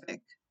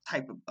specific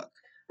type of book.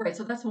 Right,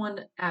 so that's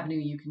one avenue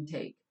you can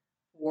take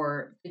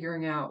for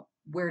figuring out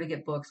where to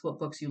get books, what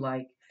books you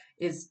like,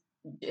 is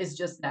is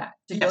just that.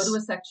 To go to Yes,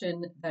 a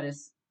section that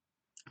is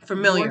your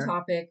familiar.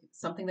 topic,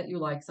 something that you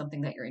like,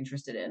 something that you're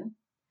interested in.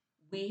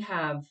 We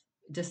have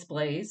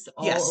displays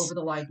all Yes, over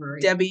the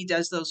library. Debbie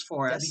does those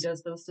for Debbie us.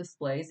 does those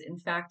displays. In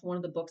fact, one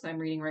of the books I'm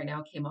reading right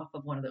now came off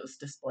of one of those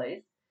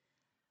displays.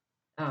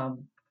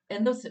 Um,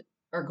 and those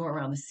are going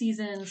around the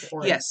seasons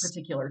or a Yes,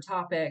 particular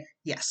topic.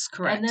 yes, And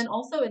correct. then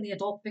also in the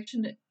adult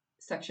fiction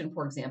section,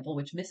 for example,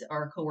 which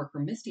our coworker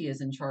Misty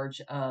is in charge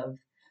of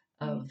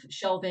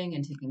shelving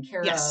and taking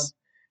care of, Yes,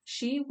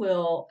 she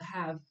will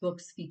have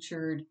books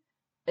featured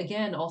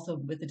again also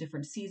with a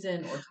different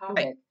season or right.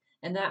 topic.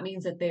 And that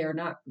means that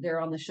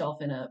they're on the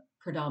shelf in a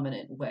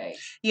predominant way.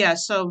 Yeah,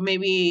 so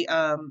maybe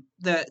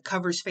the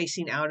cover's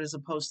facing out as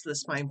opposed to the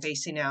spine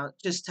facing out,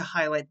 just to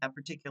highlight that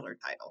particular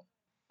title.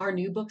 Our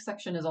new book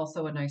section is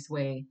also a nice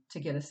way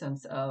to get a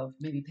sense of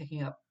maybe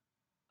picking up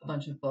a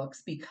bunch of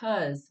books,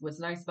 because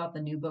what's nice about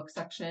the new book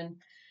section,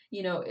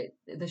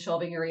 the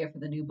shelving area for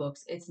the new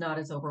books, it's not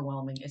as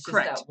overwhelming. It's just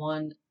Correct. that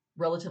one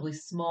relatively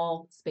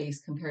small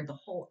space compared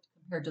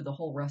to the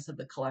whole rest of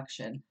the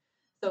collection.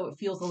 So it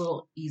feels a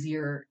little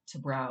easier to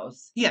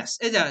browse. Yes,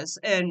 it does.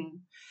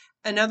 And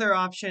another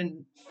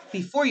option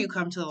before you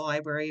come to the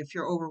library, if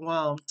you're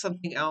overwhelmed,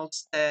 something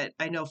else that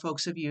I know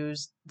folks have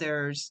used,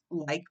 there's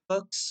like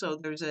books. So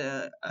there's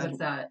What's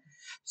that?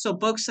 so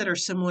books that are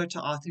similar to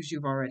authors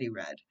you've already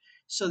read.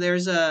 So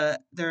there's a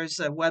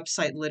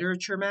website,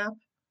 Literature Map,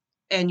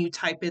 and you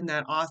type in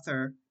that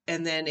author,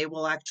 and then it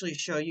will actually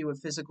show you a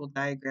physical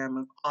diagram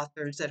of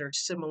authors that are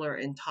similar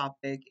in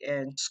topic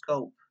and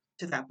scope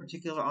to that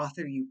particular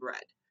author you've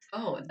read.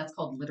 Oh, and that's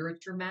called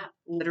Literature Map.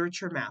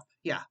 Literature Map,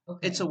 yeah,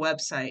 it's a Okay.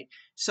 website.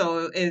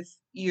 So if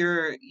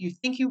you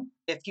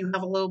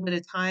have a little bit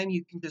of time,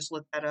 you can just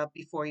look that up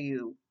before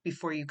you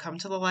come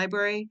to the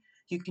library.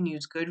 You can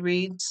use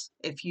Goodreads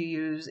if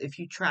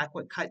you track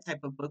what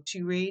type of books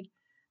you read.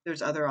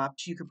 There's other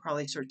options. You could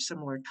probably search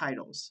similar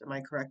titles. Am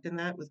I correct in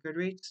that with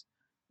Goodreads?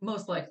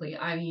 Most likely.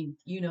 I mean,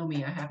 you know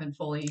me, I haven't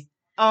fully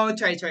Oh,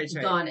 it's right, it's right, it's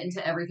right. gone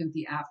into everything with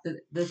the app.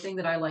 The thing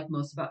that I like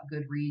most about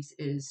Goodreads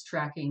is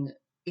tracking.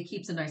 It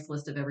keeps a nice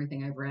list of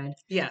everything I've read. And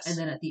Yes,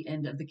 then at the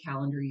end of the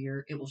calendar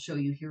year, it will show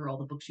you here are all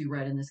the books you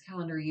read in this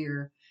calendar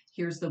year.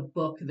 Here's the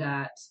book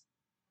that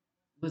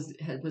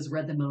was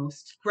read the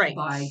most right.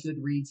 by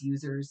Goodreads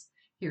users.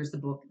 Here's the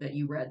book that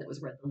you read that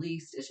was read the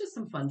least. It's just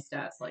some fun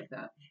stats like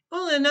that.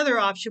 Well, another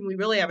option we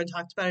really haven't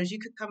talked about is you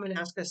could come and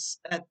ask us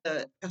at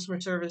the customer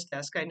service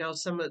desk. I know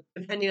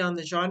depending on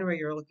the genre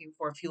you're looking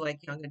for, if you like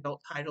young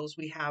adult titles,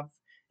 we have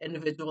an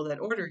individual that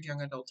orders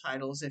young adult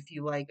titles. If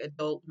you like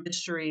adult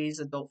mysteries,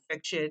 adult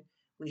fiction,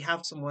 we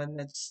have someone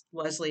that's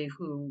Leslie,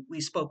 who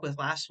we spoke with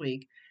last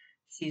week.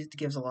 She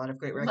gives a lot of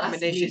great Last week.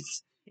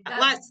 recommendations.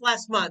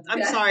 Last month. I'm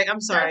That- sorry. I'm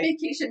That sorry.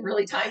 vacation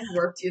really time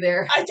warped you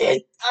there. I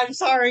did. I'm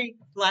sorry.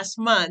 Last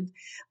month,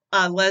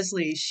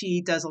 Leslie,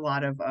 she does a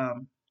lot of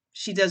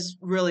she does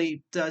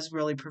really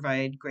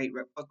provide great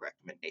book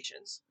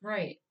recommendations.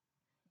 Right.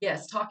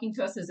 Yes, talking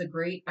to us is a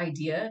great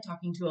idea,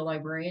 talking to a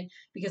librarian,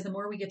 because the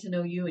more we get to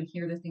know you and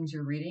hear the things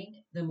you're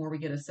reading, the more we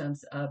get a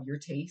sense of your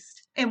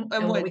taste And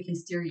and what what we can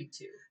steer you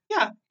to.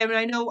 yeah, I mean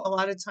I know a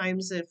lot of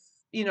times if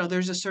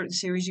there's a certain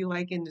series you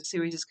like and the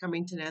series is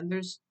coming to an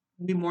end,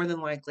 we more than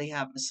likely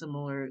have a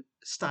similar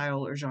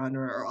style or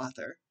genre or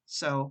author.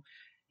 So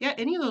yeah,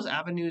 any of those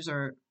avenues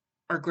are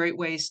great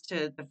ways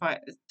to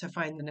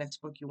find the next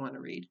book you want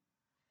to read.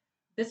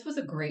 This was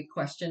a great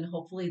question.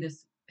 Hopefully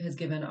this has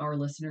given our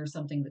listeners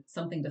something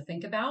to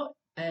think about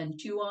and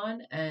chew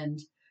on and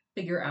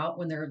figure out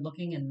when they're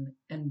looking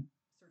and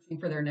searching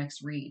for their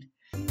next read.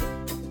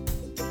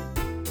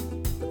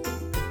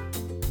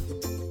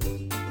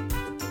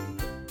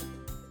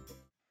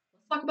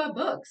 Let's talk about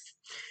books.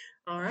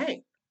 All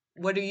right.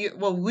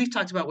 Well, we've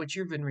talked about what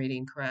you've been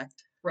reading,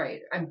 correct?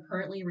 Right. I'm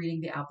currently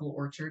reading The Apple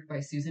Orchard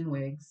by Susan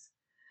Wiggs.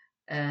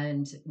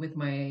 And with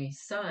my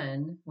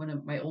son,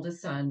 my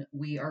oldest son,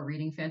 we are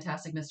reading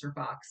Fantastic Mr.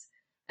 Fox.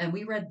 And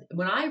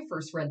when I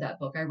first read that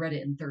book, I read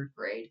it in third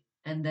grade.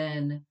 And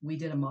then we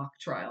did a mock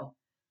trial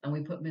and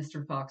we put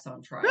Mr. Fox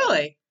on trial.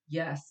 Really?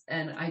 Yes.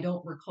 And I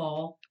don't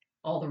recall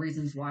all the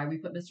reasons why we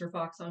put Mr.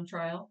 Fox on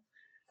trial.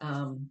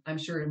 I'm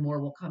sure more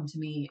will come to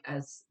me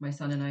as my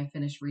son and I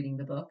finish reading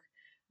the book.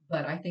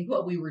 But I think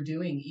what we were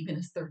doing, even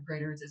as third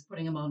graders, is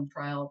putting him on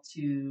trial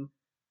to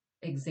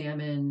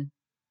examine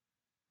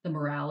the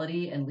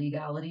morality and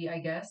legality, I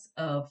guess,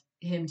 of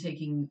him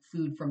taking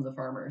food from the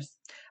farmers.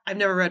 I've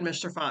never read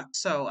Mr. Fox,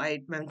 so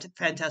I meant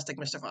Fantastic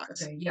Mr.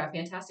 Fox. Okay, yeah,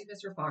 Fantastic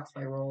Mr. Fox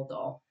by Roald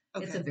Dahl.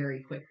 It's a Okay.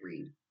 very quick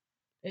read.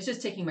 It's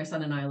just taking my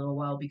son and I a little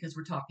while because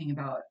we're talking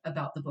about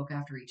the book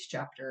after each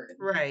chapter and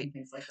Right.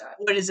 things like that.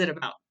 What is it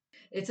about?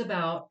 It's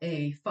about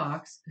a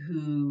fox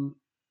who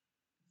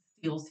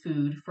steals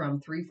food from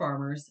 3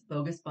 farmers,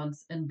 Bogus,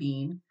 Bunce, and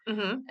Bean,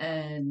 Mm-hmm.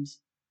 and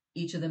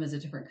each of them is a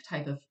different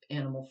type of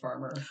animal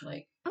farmer.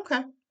 Like,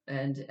 Okay.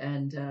 and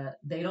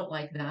they don't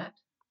like that.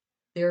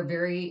 They're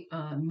very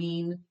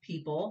mean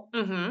people,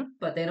 Mm-hmm.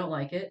 but they don't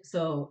like it.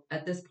 So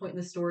at this point in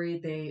the story,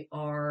 they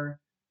are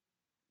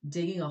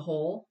digging a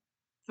hole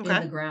in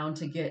Okay. the ground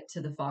to get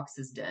to the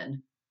fox's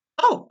den.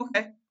 Oh,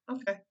 okay.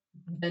 Okay.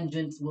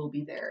 Vengeance will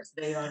be theirs.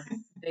 They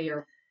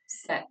are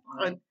set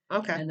on it.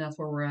 Okay. And that's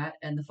where we're at.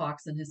 And the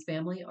fox and his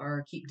family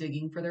are keep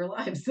digging for their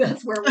lives.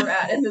 That's where we're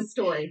at in this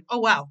story. Oh,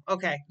 wow.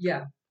 Okay.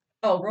 Yeah.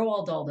 Oh,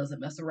 Roald Dahl doesn't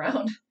mess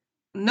around.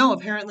 No,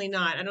 apparently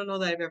not. I don't know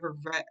that I've ever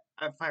read,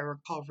 if I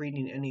recall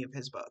reading any of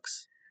his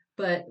books.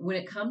 But when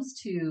it comes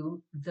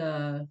to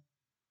the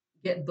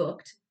Get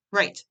Booked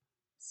Right.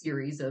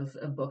 series of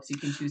books you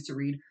can choose to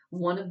read,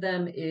 one of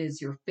them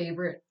is your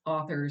favorite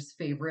author's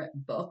favorite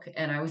book.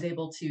 And I was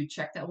able to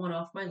check that one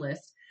off my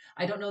list.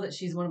 I don't know that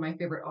she's one of my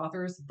favorite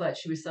authors, but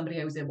she was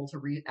somebody I was able to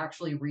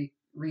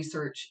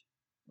research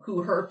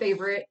who her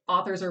favorite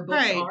authors or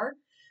books Right. are.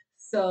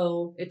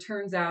 So it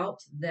turns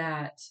out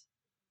that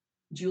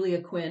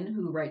Julia Quinn,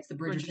 who writes the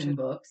Bridgerton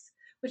books,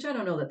 which I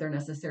don't know that they're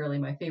necessarily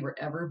my favorite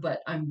ever,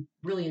 but I'm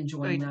really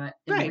enjoying that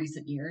in Right.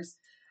 recent years.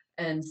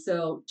 And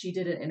so she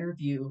did an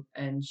interview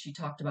and she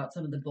talked about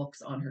some of the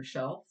books on her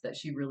shelf that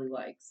she really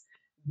likes.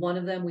 One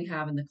of them we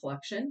have in the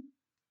collection.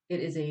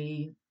 It is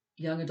a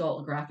young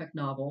adult graphic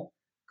novel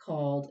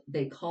called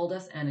They Called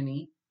Us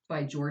Enemy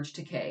by George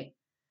Takei.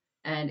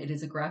 And it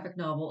is a graphic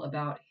novel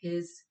about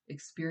his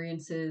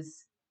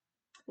experiences.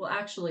 Well,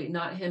 actually,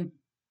 not him.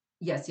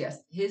 Yes,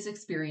 his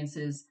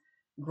experiences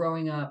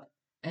growing up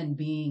and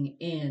being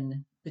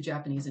in the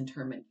Japanese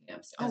internment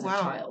camps as a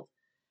child.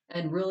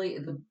 And really,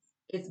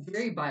 it's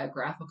very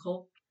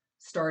biographical,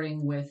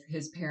 starting with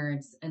his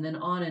parents and then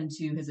on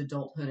into his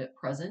adulthood at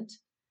present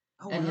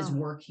and his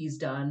work he's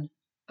done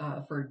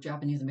for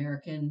Japanese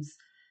Americans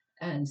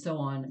and so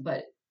on.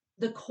 But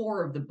the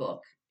core of the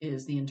book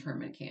is the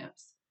internment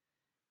camps.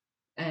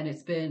 And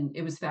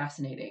it was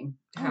fascinating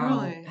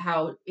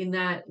how in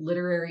that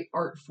literary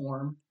art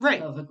form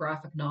of a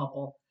graphic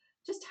novel,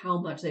 just how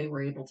much they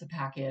were able to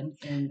pack in,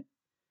 and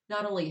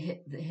not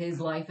only his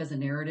life as a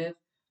narrative,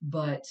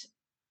 but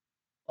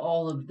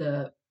all of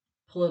the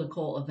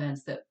political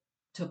events that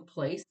took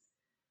place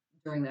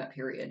during that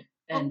period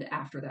and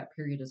after that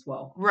period as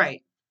well.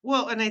 Right.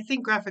 Well, and I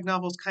think graphic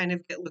novels kind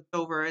of get looked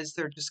over as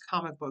they're just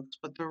comic books,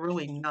 but they're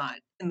really not.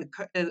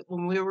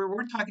 When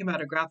we're talking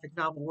about a graphic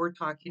novel, we're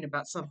talking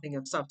about something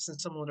of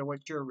substance similar to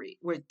what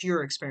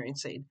you're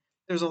experiencing.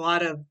 There's a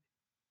lot of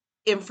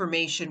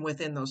information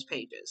within those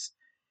pages.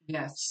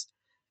 Yes,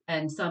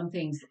 and some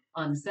things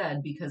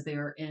unsaid because they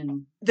are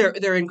in they're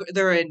in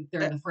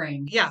the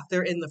frame. Yeah,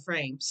 they're in the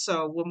frame.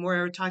 So when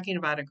we're talking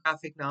about a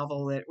graphic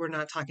novel, that we're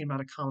not talking about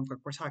a comic book,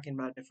 we're talking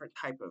about a different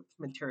type of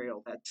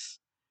material that's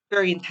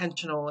very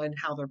intentional in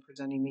how they're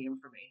presenting the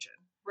information.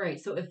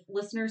 Right. So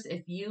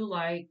if you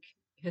like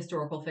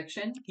historical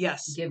fiction,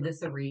 yes, give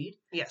this a read.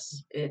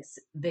 Yes. It's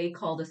They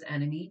Called Us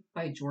Enemy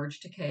by George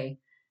Takei.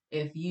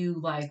 If you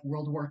like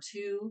World War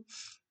II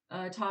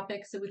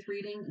topics with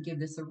reading, give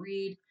this a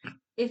read.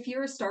 If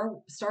you're a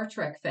Star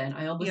Trek fan,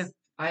 I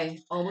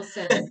almost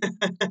said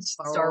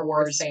Star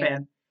Wars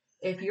fan.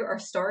 If you're a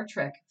Star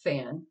Trek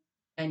fan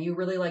and you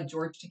really like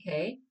George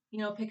Takei,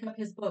 pick up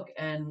his book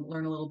and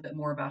learn a little bit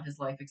more about his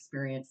life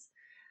experience.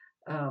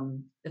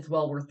 It's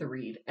well worth the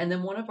read. And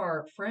then one of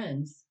our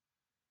friends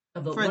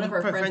of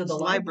the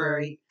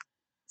library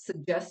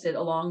suggested,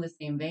 along the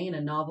same vein,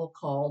 a novel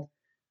called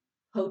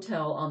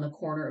Hotel on the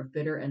Corner of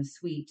Bitter and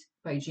Sweet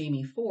by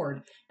Jamie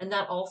Ford, and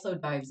that also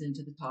dives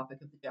into the topic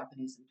of the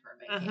Japanese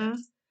internment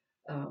camps.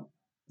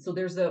 So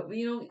there's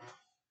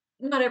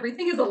not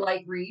everything is a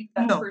light read,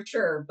 that's for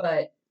sure,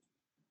 but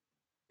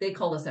They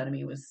Called Us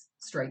Enemy was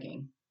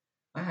striking.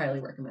 I highly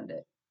recommend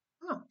it.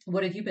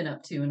 What have you been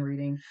up to in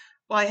reading?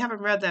 Well, I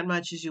haven't read that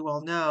much, as you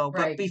all know.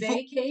 Right, but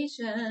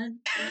vacation.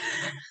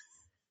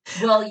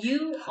 Well,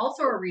 you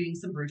also are reading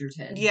some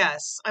Bridgerton.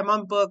 Yes, I'm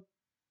on book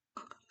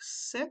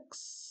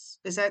 6.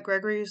 Is that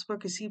Gregory's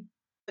book? Is he?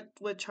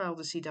 What child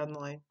is he down the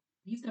line?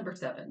 He's number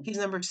 7. He's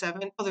number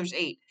 7. Oh, there's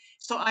 8.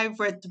 So I've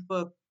read the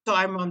book. So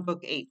I'm on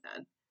book 8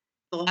 then.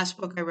 The last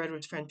book I read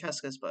was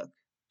Francesca's book.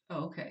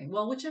 Oh, okay.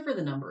 Well, whichever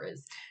the number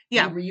is.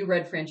 Yeah. You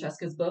read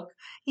Francesca's book?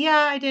 Yeah,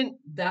 I didn't.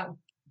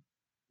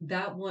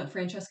 That one,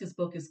 Francesca's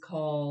book is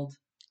called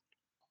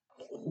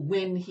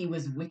When He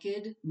Was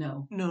Wicked.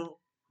 No,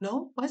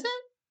 was it?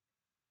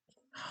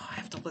 Oh, I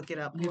have to look it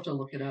up. You have to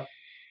look it up.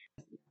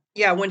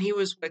 Yeah, When He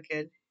Was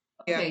Wicked.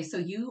 Okay, yeah. So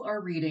you are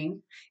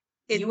reading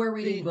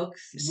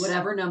books,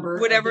 whatever number,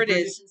 whatever it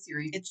is.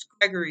 Series. It's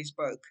Gregory's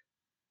book.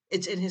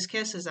 It's In His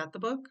Kiss. Is that the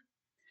book?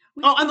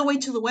 On the Way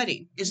to the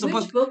Wedding is the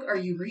book. Which book are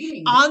you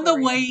reading? On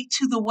the Way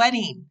to the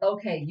Wedding.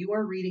 Okay, you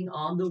are reading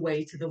On the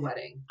Way to the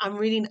Wedding. I'm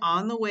reading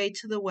On the Way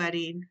to the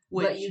Wedding.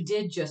 But you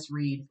did just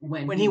read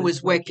When He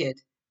Was Wicked.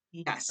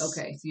 Yes.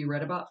 Okay, so you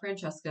read about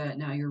Francesca.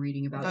 Now you're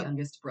reading about About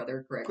youngest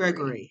brother Gregory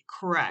Gregory,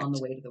 correct. on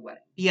the way to the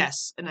wedding.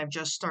 Yes, and I've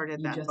just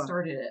started You that just book.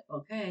 started it.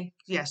 Okay,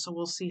 Yeah, so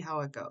we'll see how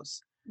it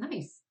goes.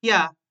 nice.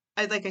 Yeah,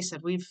 like I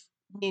said, me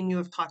and you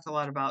have talked a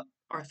lot about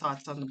our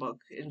thoughts on the book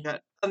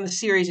on the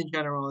series in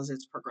general as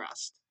it's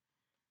progressed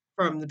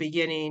from the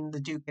beginning, the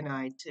Duke and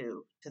I,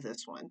 to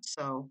this one.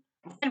 So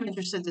I'm kind of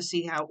interested to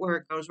see where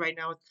it goes. Right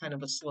now, it's kind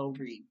of a slow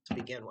read to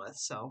begin with,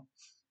 so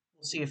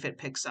we'll see if it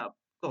picks up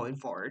going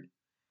forward.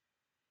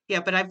 Yeah,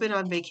 but I've been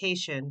on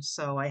vacation,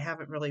 so I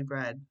haven't really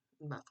read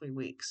in about 3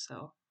 weeks,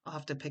 so I'll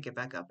have to pick it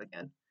back up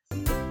again.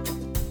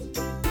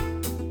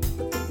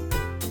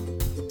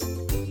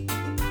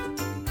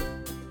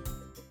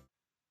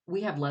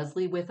 We have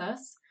Leslie with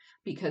us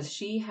because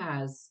she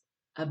has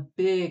a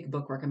big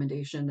book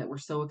recommendation that we're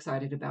so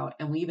excited about,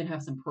 and we even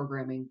have some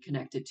programming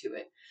connected to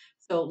it.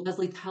 So,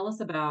 Leslie, tell us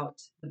about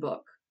the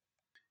book.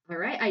 All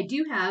right, I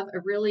do have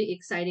a really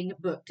exciting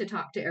book to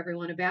talk to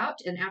everyone about.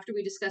 And after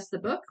we discuss the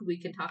book, we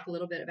can talk a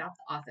little bit about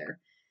the author.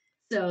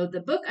 So,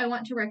 the book I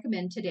want to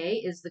recommend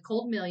today is The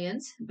Cold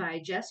Millions by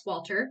Jess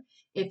Walter.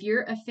 If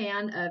you're a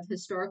fan of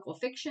historical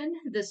fiction,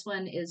 this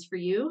one is for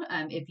you.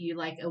 If you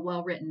like a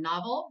well written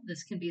novel,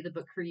 this can be the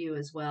book for you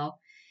as well.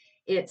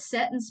 It's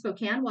set in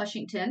Spokane,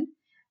 Washington,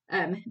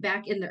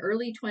 back in the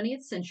early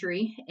 20th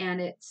century, and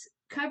it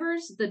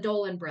covers the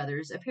Dolan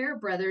brothers, a pair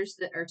of brothers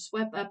that are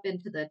swept up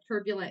into the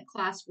turbulent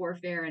class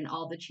warfare and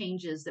all the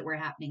changes that were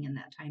happening in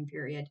that time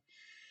period.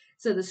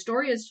 So the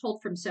story is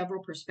told from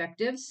several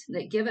perspectives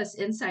that give us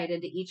insight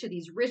into each of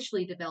these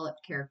richly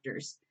developed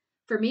characters.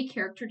 For me,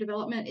 character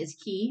development is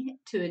key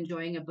to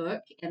enjoying a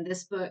book, and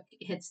this book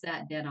hits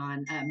that dead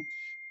on.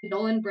 The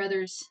Dolan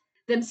brothers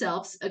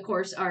themselves, of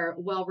course, are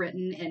well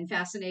written and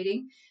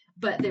fascinating,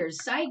 but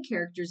there's side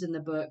characters in the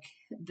book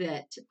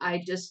that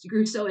I just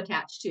grew so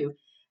attached to.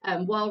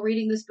 While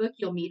reading this book,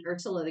 you'll meet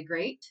Ursula the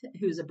Great,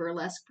 who's a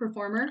burlesque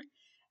performer.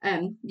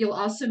 You'll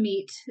also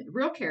meet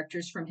real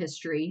characters from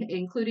history,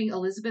 including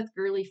Elizabeth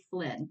Gurley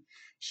Flynn.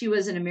 She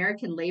was an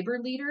American labor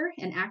leader,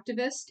 an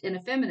activist, and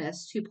a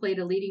feminist who played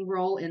a leading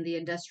role in the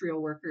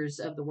industrial workers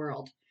of the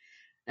world.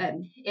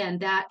 And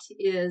that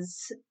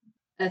is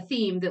a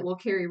theme that will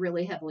carry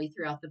really heavily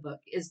throughout the book,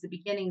 is the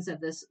beginnings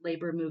of this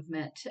labor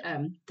movement,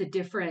 the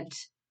different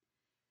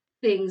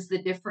things,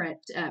 the different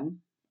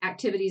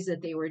activities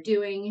that they were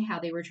doing, how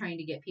they were trying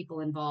to get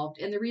people involved,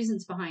 and the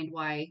reasons behind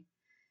why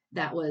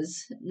that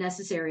was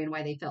necessary and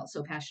why they felt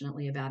so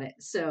passionately about it.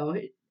 So,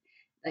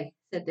 like I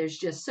said, there's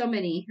just so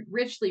many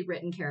richly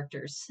written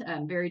characters,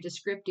 very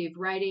descriptive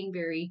writing,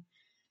 very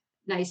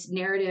nice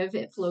narrative.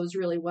 It flows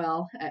really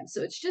well.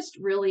 So it's just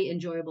really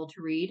enjoyable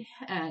to read.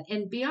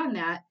 And beyond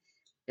that,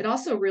 it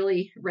also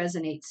really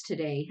resonates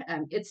today.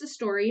 It's a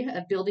story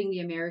of building the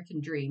American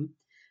dream,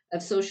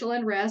 of social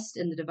unrest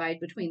and the divide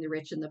between the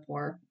rich and the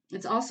poor.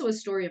 It's also a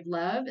story of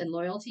love and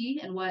loyalty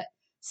and what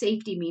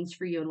safety means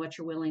for you and what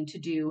you're willing to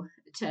do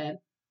to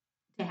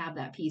have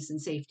that peace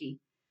and safety.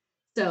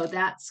 So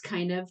that's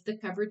kind of the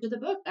coverage of the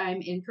book.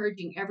 I'm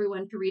encouraging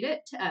everyone to read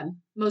it,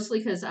 mostly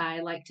because I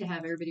like to have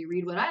everybody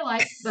read what I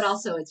like, but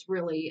also it's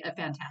really a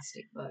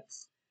fantastic book.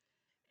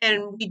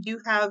 And we do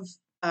have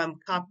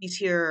copies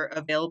here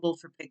available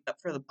for pickup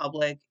for the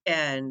public,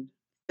 and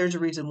there's a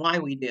reason why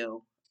we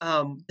do.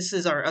 This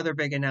is our other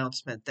big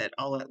announcement that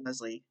I'll let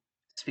Leslie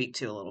speak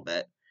to a little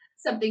bit.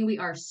 Something we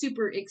are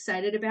super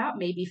excited about,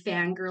 maybe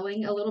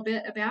fangirling a little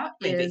bit about,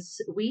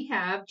 is we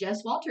have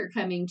Jess Walter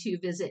coming to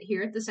visit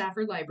here at the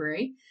Safford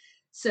Library.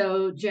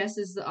 So Jess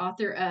is the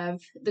author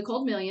of The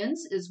Cold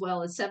Millions, as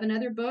well as 7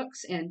 other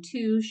books and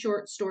 2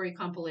 short story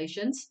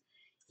compilations.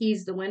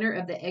 He's the winner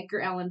of the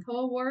Edgar Allan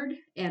Poe Award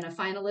and a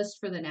finalist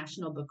for the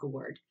National Book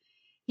Award.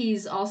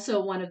 He's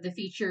also one of the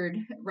featured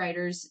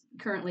writers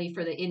currently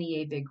for the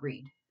NEA Big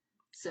Read.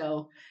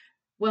 So,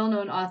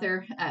 well-known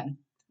author,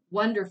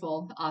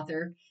 wonderful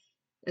author,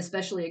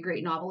 especially a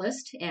great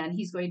novelist, and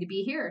he's going to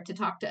be here to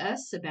talk to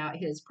us about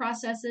his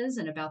processes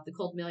and about The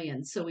Cold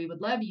Millions. So we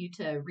would love you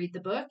to read the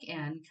book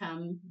and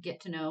come get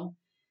to know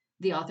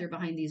the author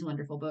behind these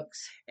wonderful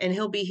books. And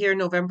he'll be here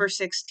November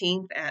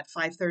 16th at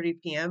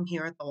 5:30 p.m.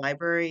 here at the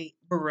library.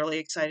 We're really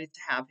excited to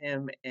have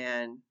him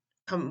and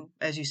come,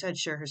 as you said,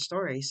 share his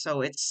story.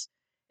 So it's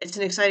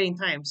an exciting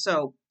time.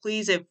 So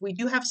please, if we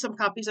do have some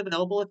copies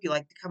available, if you'd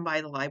like to come by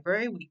the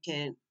library, we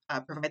can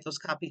provide those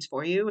copies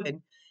for you,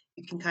 and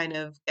you can kind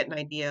of get an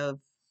idea of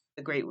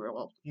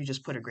you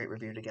just put a great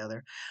review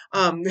together.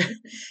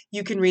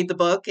 You can read the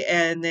book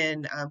and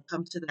then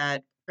come to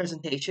that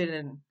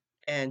presentation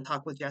and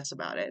talk with Jess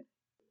about it.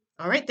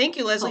 All right. Thank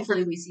you, Leslie.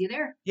 Hopefully we see you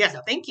there. Yeah,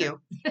 thank you.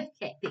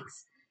 Okay,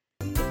 thanks.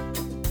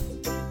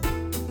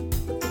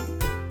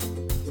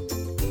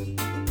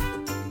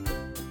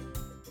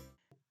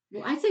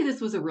 Well, I'd say this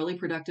was a really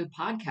productive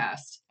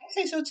podcast. I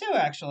say so too,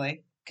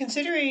 actually.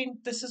 Considering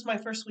this is my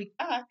first week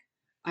back.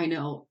 I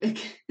know.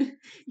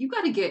 You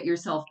got to get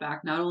yourself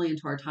back not only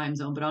into our time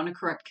zone, but on a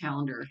correct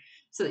calendar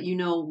so that you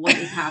know what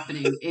is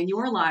happening in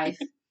your life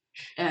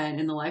and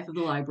in the life of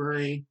the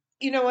library.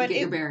 You know what? Get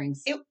your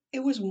bearings.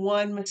 It was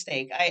one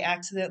mistake I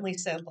accidentally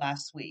said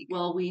last week.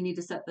 Well, we need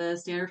to set the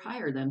standard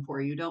higher then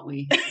for you, don't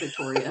we,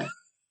 Victoria?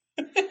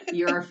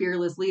 You're our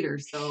fearless leader,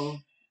 so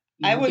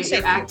I would get say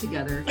your act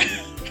together.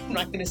 I'm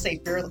not going to say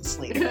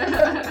fearlessly.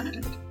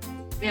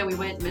 Man, we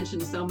went and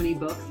mentioned so many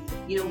books.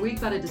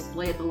 We've got a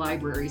display at the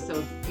library, so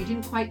if you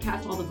didn't quite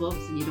catch all the books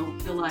and you don't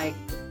feel like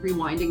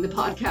rewinding the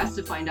podcast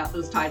to find out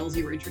those titles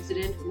you were interested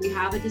in, we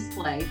have a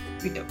display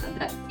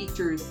that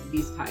features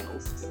these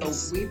titles. So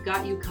Yes. we've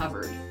got you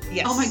covered.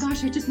 Yes. Oh my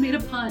gosh, I just made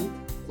a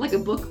pun. Like a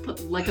book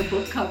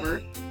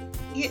cover.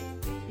 Yeah.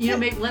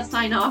 Maybe let's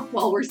sign off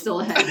while we're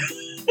still ahead.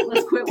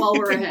 Let's quit while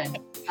we're ahead.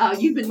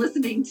 You've been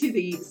listening to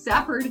the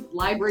Safford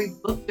Library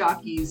Book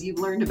Jockeys. You've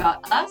learned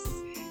about us,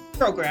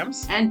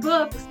 Programs. and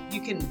books.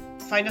 You can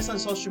find us on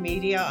social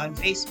media on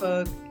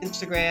Facebook,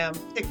 Instagram,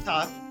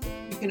 TikTok.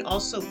 You can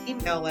also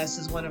email us,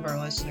 as one of our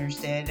listeners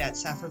did, at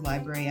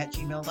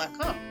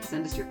saffordlibrary@gmail.com.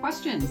 Send us your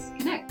questions.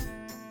 Connect.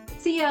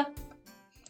 See ya.